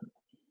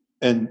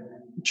 And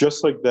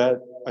just like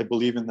that, I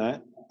believe in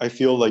that. I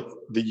feel like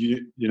the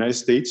United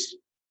States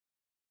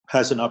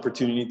has an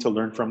opportunity to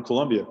learn from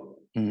Colombia,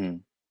 Mm-hmm.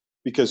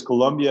 because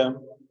Colombia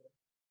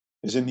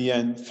is, in the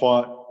end,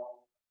 fought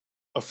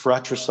a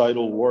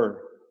fratricidal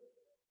war.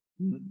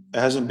 It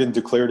hasn't been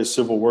declared a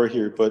civil war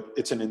here, but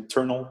it's an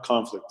internal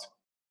conflict,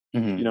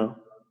 Mm-hmm. you know,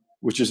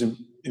 which is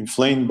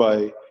inflamed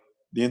by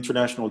the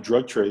international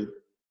drug trade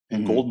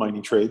and Mm-hmm. gold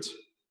mining trades,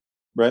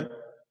 right?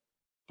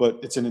 But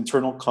it's an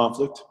internal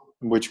conflict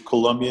in which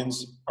Colombians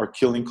are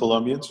killing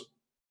Colombians,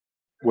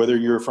 whether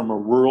you're from a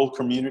rural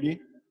community,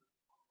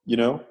 you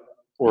know,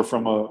 or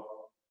from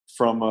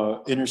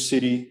a inner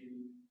city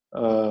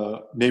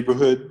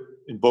neighborhood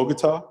in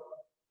Bogota.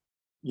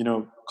 You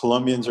know,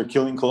 Colombians are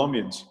killing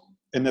Colombians,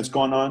 and that's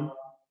gone on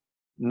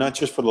not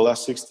just for the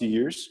last 60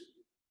 years,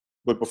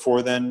 but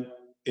before then,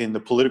 in the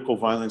political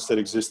violence that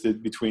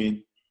existed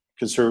between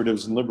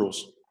conservatives and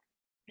liberals.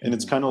 And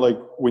it's kind of like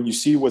when you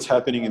see what's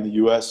happening in the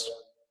US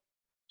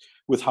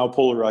with how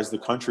polarized the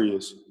country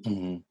is,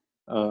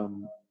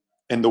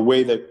 and the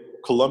way that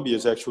Colombia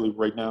is actually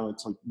right now,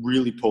 it's like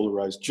really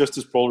polarized, just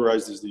as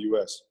polarized as the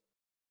US,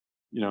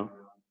 you know,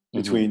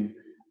 between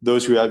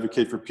those who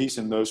advocate for peace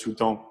and those who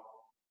don't,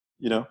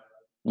 you know?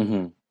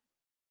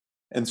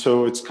 And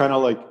so it's kind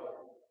of like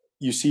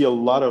you see a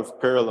lot of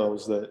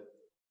parallels that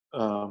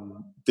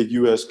the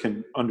US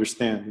can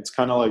understand. It's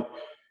kind of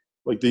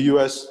like the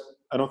US,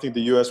 I don't think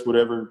the US would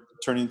ever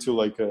turn into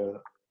like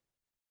a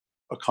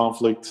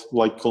conflict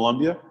like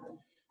Colombia,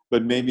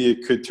 but maybe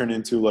it could turn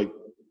into like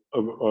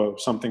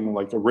something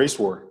like a race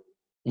war,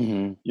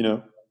 you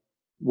know,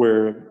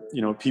 where,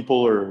 you know,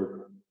 people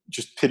are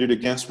just pitted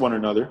against one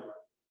another.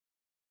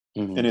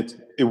 And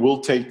it will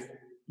take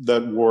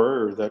that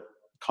war or that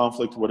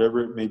conflict,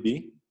 whatever it may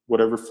be,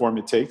 whatever form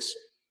it takes,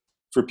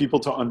 for people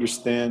to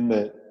understand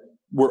that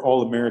we're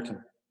all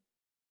American,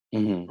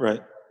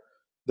 right?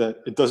 That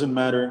it doesn't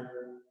matter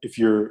if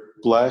you're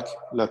Black,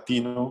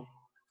 Latino,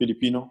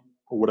 Filipino,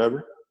 or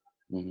whatever,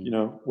 you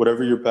know,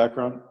 whatever your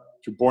background.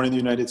 If you're born in the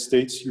United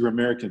States, you're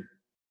American,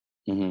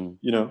 you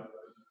know?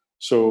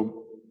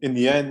 So in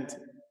the end,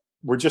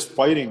 we're just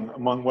fighting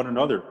among one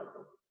another.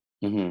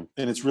 And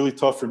it's really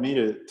tough for me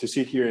to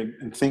sit here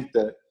and think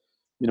that,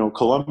 you know,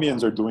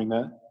 Colombians are doing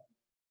that,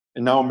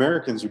 and now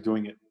Americans are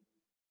doing it,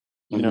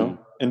 you know,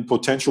 and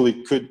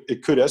potentially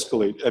it could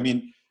escalate. I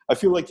mean, I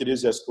feel like it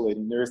is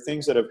escalating. There are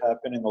things that have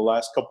happened in the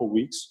last couple of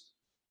weeks,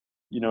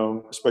 you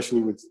know,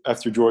 especially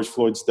after George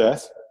Floyd's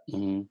death.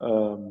 And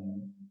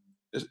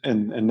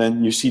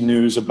then you see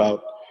news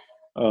about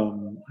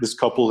this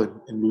couple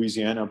in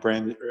Louisiana,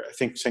 I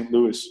think St.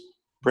 Louis,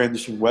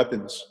 brandishing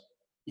weapons,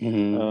 you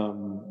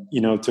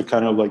know, to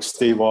kind of like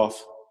stave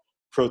off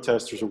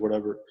protesters or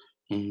whatever.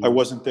 I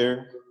wasn't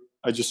there.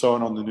 I just saw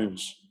it on the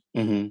news.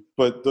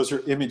 But those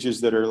are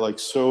images that are like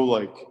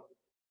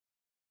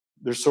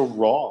they're so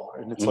raw.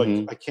 And it's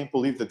like, I can't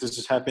believe that this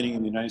is happening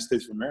in the United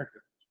States of America.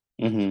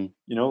 You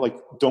know, like,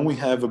 don't we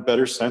have a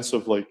better sense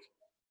of like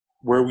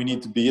where we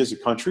need to be as a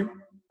country?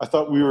 I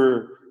thought we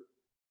were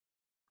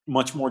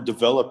much more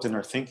developed in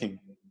our thinking,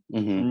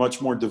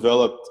 much more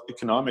developed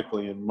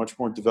economically, and much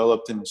more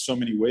developed in so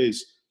many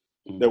ways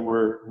that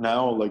we're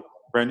now like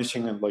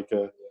brandishing and like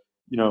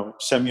you know,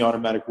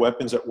 semi-automatic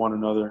weapons at one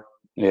another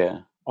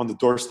on the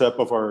doorstep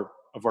of our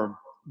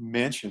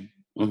mansion.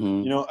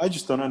 You know, I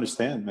just don't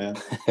understand, man.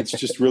 It's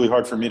just really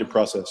hard for me to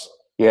process.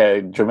 Yeah,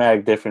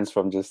 dramatic difference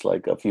from just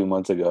like a few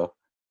months ago.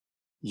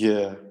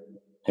 Yeah.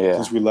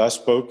 Since we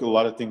last spoke, a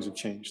lot of things have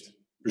changed,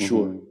 for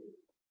sure.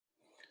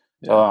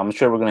 So I'm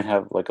sure we're going to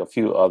have like a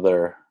few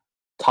other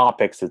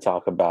topics to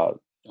talk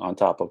about on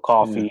top of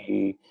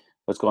coffee,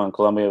 what's going on in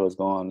Colombia, what's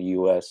going on in the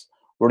U.S.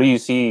 Where do you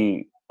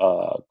see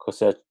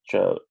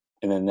Cosecha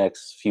in the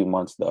next few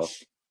months, though?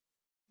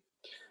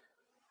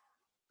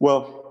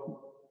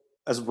 Well,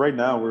 as of right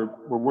now,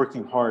 we're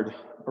working hard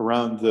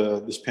around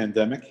this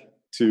pandemic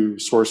to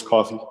source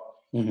coffee,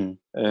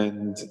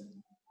 and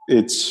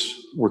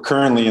we're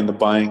currently in the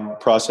buying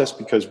process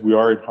because we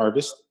are in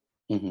harvest.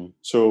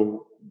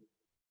 So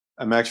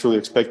I'm actually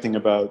expecting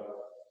about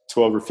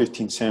 12 or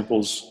 15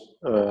 samples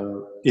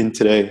in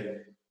today,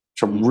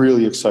 which I'm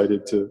really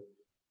excited to.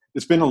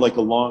 It's been like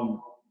a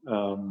long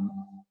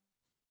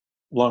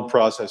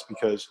process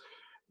because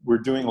we're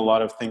doing a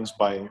lot of things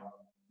by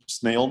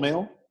snail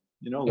mail,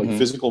 you know, like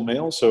physical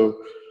mail. So,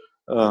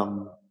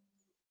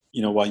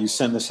 you know, while you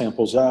send the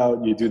samples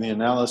out, you do the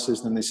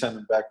analysis, then they send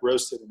them back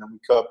roasted, and then we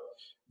cup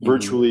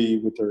virtually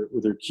with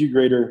their Q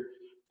grader.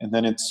 And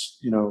then it's,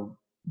 you know,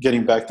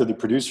 getting back to the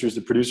producers.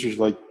 The producers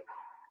are like,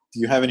 do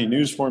you have any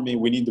news for me?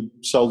 We need to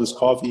sell this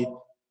coffee.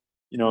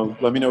 You know,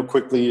 let me know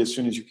quickly as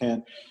soon as you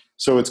can.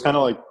 So it's kind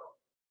of like,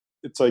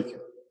 it's like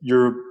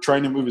you're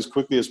trying to move as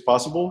quickly as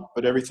possible,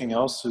 but everything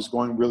else is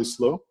going really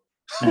slow.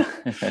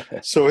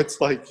 So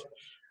it's like,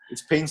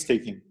 it's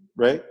painstaking,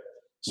 right?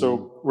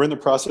 So we're in the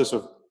process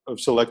of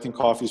selecting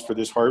coffees for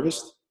this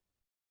harvest.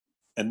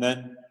 And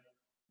then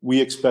we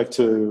expect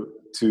to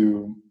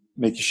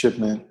make a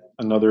shipment,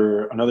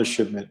 another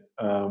shipment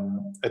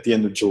at the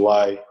end of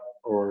July,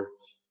 or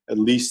at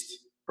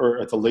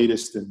the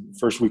latest in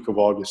first week of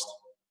August.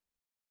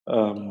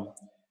 And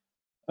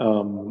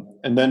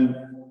then,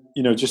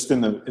 you know, just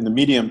in the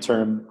medium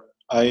term,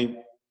 I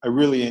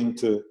really aim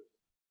to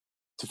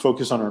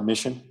focus on our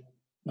mission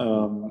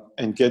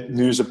and get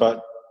news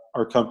about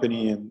our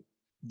company and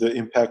the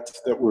impact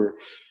that we're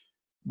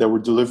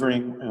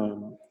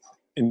delivering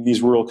in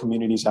these rural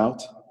communities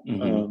out.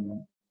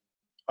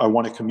 I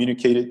want to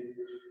communicate it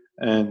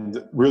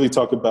and really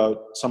talk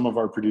about some of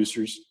our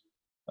producers.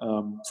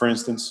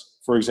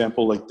 For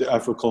example, like the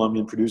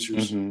Afro-Colombian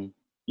producers.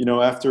 You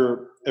know,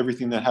 after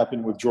everything that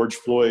happened with George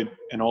Floyd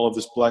and all of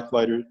this Black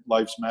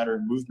Lives Matter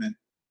movement,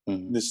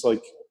 this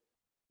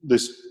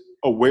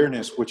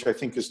awareness, which I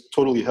think is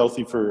totally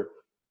healthy for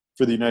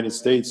the United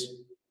States,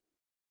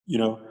 you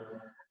know,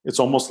 it's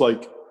almost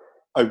like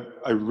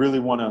I really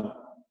want to.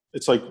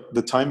 It's like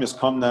the time has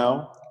come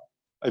now.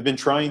 I've been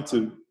trying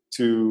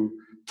to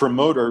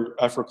promote our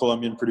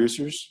Afro-Colombian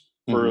producers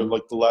for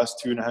like the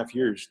last 2.5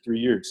 years, 3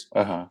 years.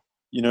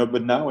 You know,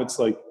 but now it's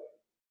like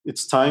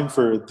it's time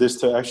for this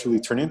to actually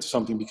turn into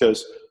something,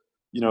 because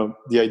you know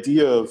the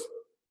idea of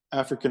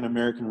African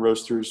American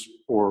roasters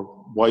or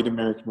white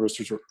American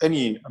roasters or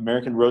any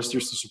American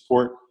roasters to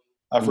support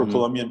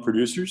Afro-Colombian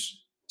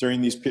producers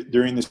during this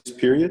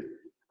period,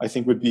 I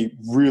think would be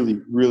really,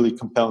 really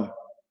compelling.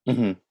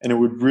 And it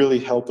would really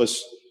help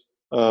us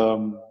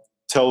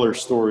tell our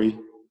story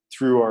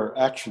through our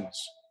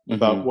actions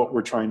about what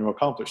we're trying to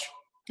accomplish.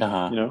 You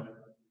know?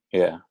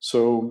 Yeah.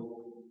 So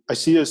I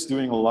see us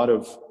doing a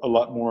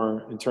lot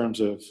more in terms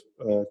of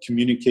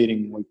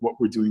communicating like what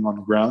we're doing on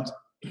the ground.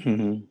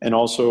 And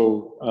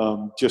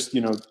also just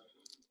as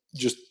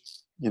just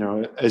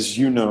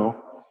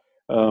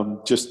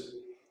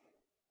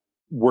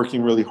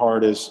working really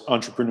hard as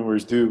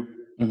entrepreneurs do,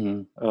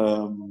 and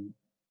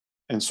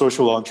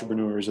social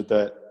entrepreneurs at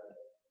that,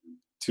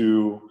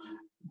 to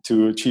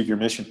achieve your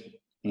mission.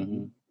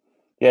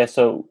 Yeah.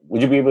 So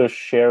would you be able to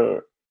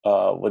share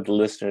with the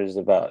listeners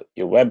about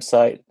your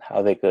website,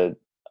 how they could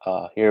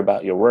hear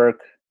about your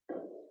work?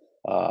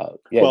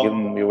 Give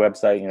them your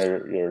website and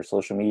your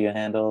social media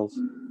handles.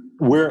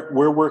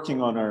 We're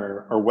working on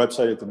our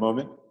website at the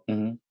moment,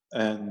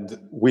 and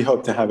we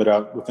hope to have it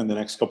out within the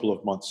next couple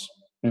of months.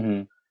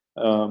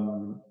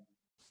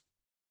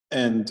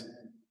 And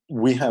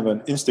we have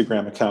an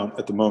Instagram account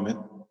at the moment,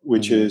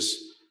 which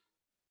is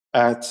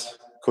at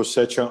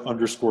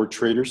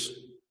Cosecha_traders.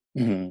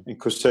 And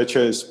Cosecha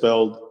is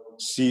spelled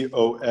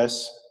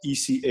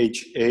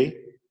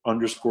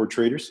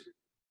COSECHA_traders.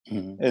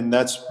 And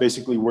that's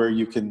basically where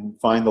you can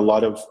find a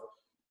lot of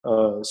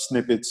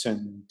snippets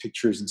and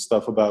pictures and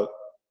stuff about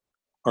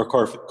our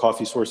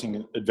coffee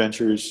sourcing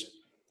adventures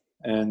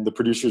and the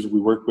producers we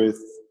work with,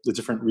 the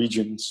different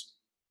regions.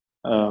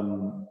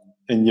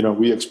 And you know,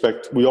 we're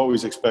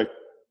always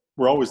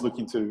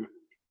looking to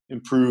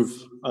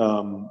improve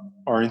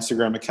our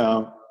Instagram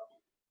account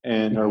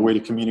and our way to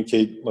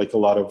communicate, like a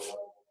lot of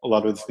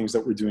the things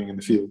that we're doing in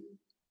the field.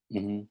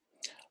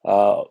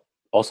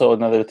 Also,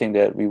 another thing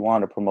that we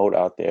want to promote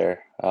out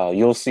there,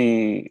 you'll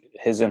see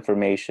his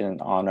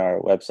information on our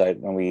website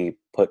when we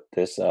put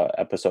this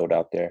episode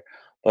out there.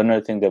 But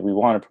another thing that we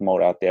want to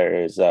promote out there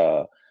is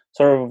sort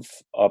of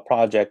a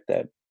project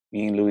that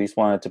me and Luis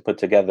wanted to put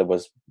together,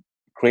 was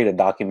create a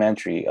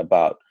documentary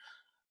about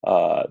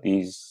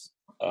these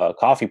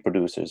coffee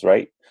producers,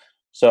 right?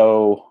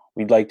 So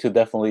we'd like to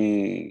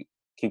definitely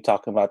keep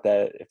talking about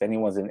that. If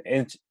anyone's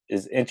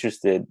is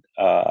interested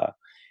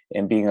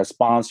in being a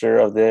sponsor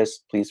of this,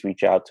 please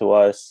reach out to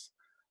us.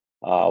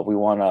 We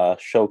want to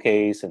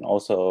showcase and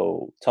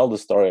also tell the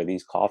story of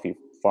these coffee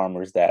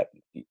farmers that,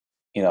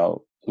 you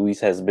know, Luis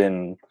has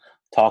been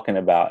talking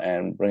about,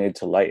 and bring it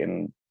to light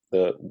in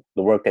the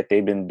work that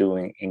they've been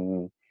doing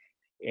in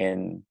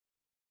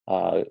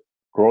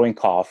growing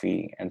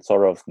coffee, and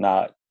sort of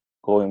not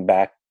going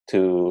back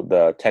to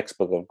the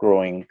textbook of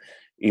growing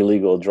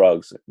illegal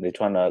drugs. They're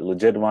trying to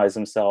legitimize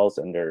themselves,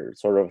 and they're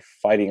sort of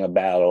fighting a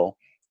battle,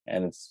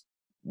 and it's,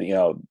 you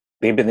know,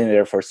 they've been in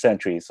there for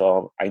centuries,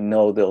 so I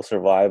know they'll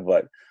survive,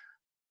 but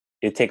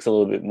it takes a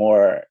little bit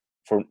more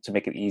to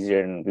make it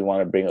easier, and we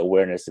want to bring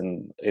awareness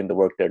in the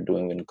work they're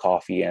doing in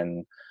coffee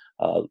and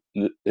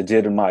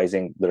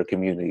legitimizing their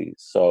communities.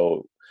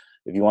 So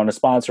if you want to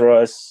sponsor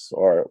us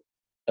or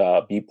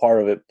be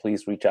part of it,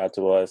 please reach out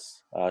to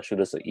us, shoot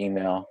us an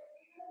email.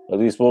 At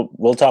least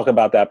we'll talk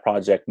about that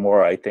project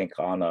more, I think,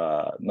 on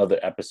another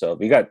episode.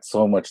 We got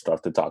so much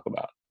stuff to talk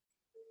about.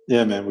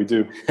 Yeah, man, we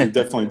do. We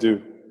definitely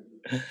do.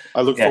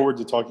 I look forward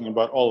to talking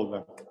about all of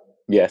them.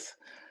 Yes.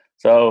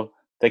 So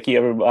thank you,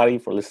 everybody,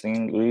 for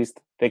listening. Luis,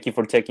 thank you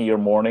for taking your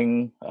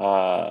morning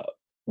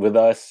with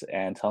us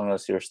and telling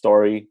us your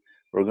story.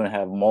 We're going to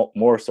have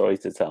more stories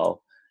to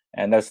tell.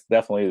 And that's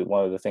definitely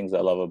one of the things I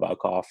love about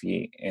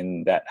coffee,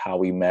 in that how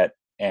we met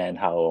and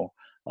how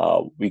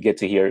we get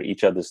to hear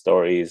each other's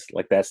stories.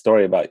 Like that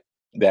story about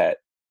that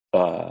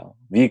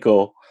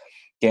vehicle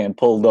getting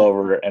pulled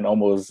over and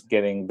almost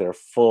getting their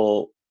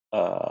full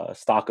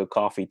stock of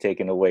coffee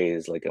taken away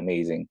is like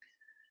amazing.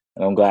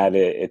 And I'm glad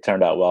it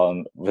turned out well.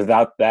 And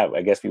without that,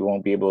 I guess we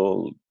won't be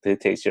able to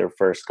taste your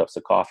first cups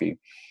of coffee.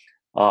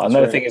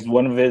 Another thing is,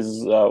 one of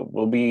his,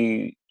 we'll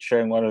be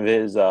sharing one of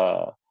his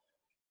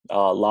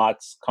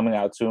lots coming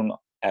out soon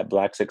at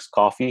Black Six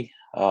Coffee.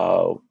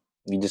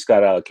 You just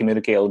gotta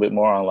communicate a little bit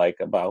more on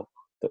about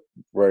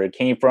where it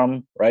came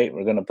from, right?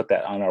 We're gonna put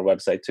that on our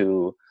website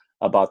too,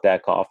 about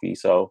that coffee.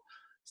 So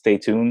stay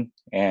tuned,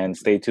 and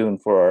stay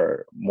tuned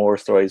for more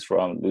stories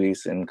from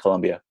Luis in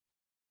Colombia.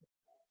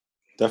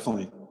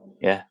 Definitely.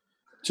 Yeah.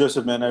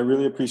 Joseph, man, I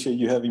really appreciate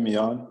you having me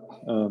on.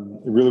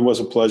 It really was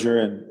a pleasure,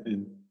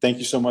 and thank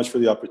you so much for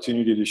the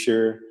opportunity to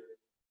share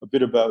a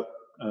bit about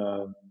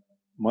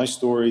my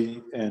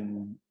story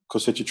and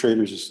Cosecha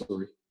Traders'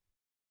 story.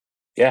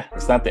 Yeah,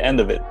 it's not the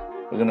end of it.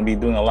 We're going to be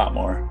doing a lot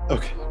more.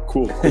 Okay,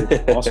 cool.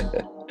 Awesome.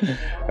 All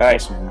right.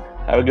 Awesome.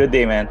 Have a good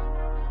day, man.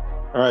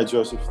 All right,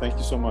 Joseph. Thank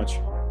you so much.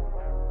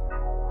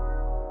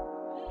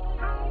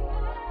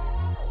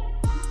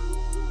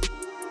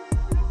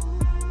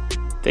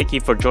 Thank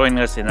you for joining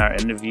us in our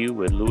interview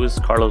with Luis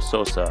Carlos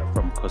Sosa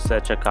from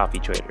Cosecha Coffee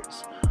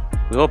Traders.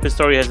 We hope his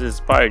story has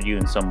inspired you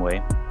in some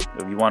way.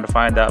 If you want to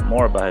find out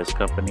more about his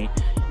company,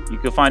 you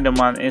can find them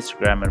on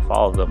Instagram and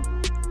follow them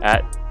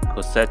at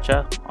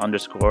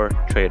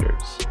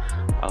Cosecha_traders.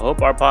 I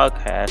hope our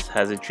podcast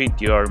has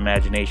intrigued your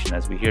imagination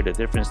as we hear the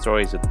different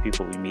stories of the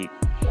people we meet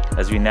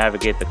as we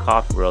navigate the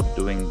coffee world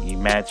doing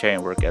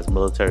humanitarian work as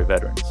military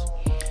veterans.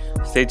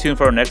 Stay tuned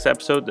for our next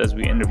episode as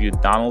we interview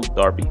Donald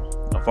Darby,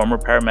 a former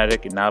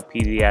paramedic and now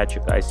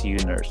pediatric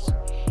ICU nurse.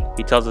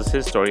 He tells us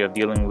his story of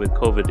dealing with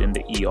COVID in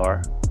the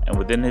ER and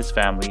within his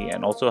family,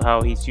 and also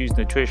how he's used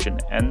nutrition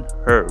and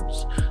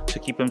herbs to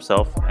keep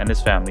himself and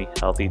his family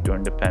healthy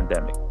during the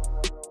pandemic.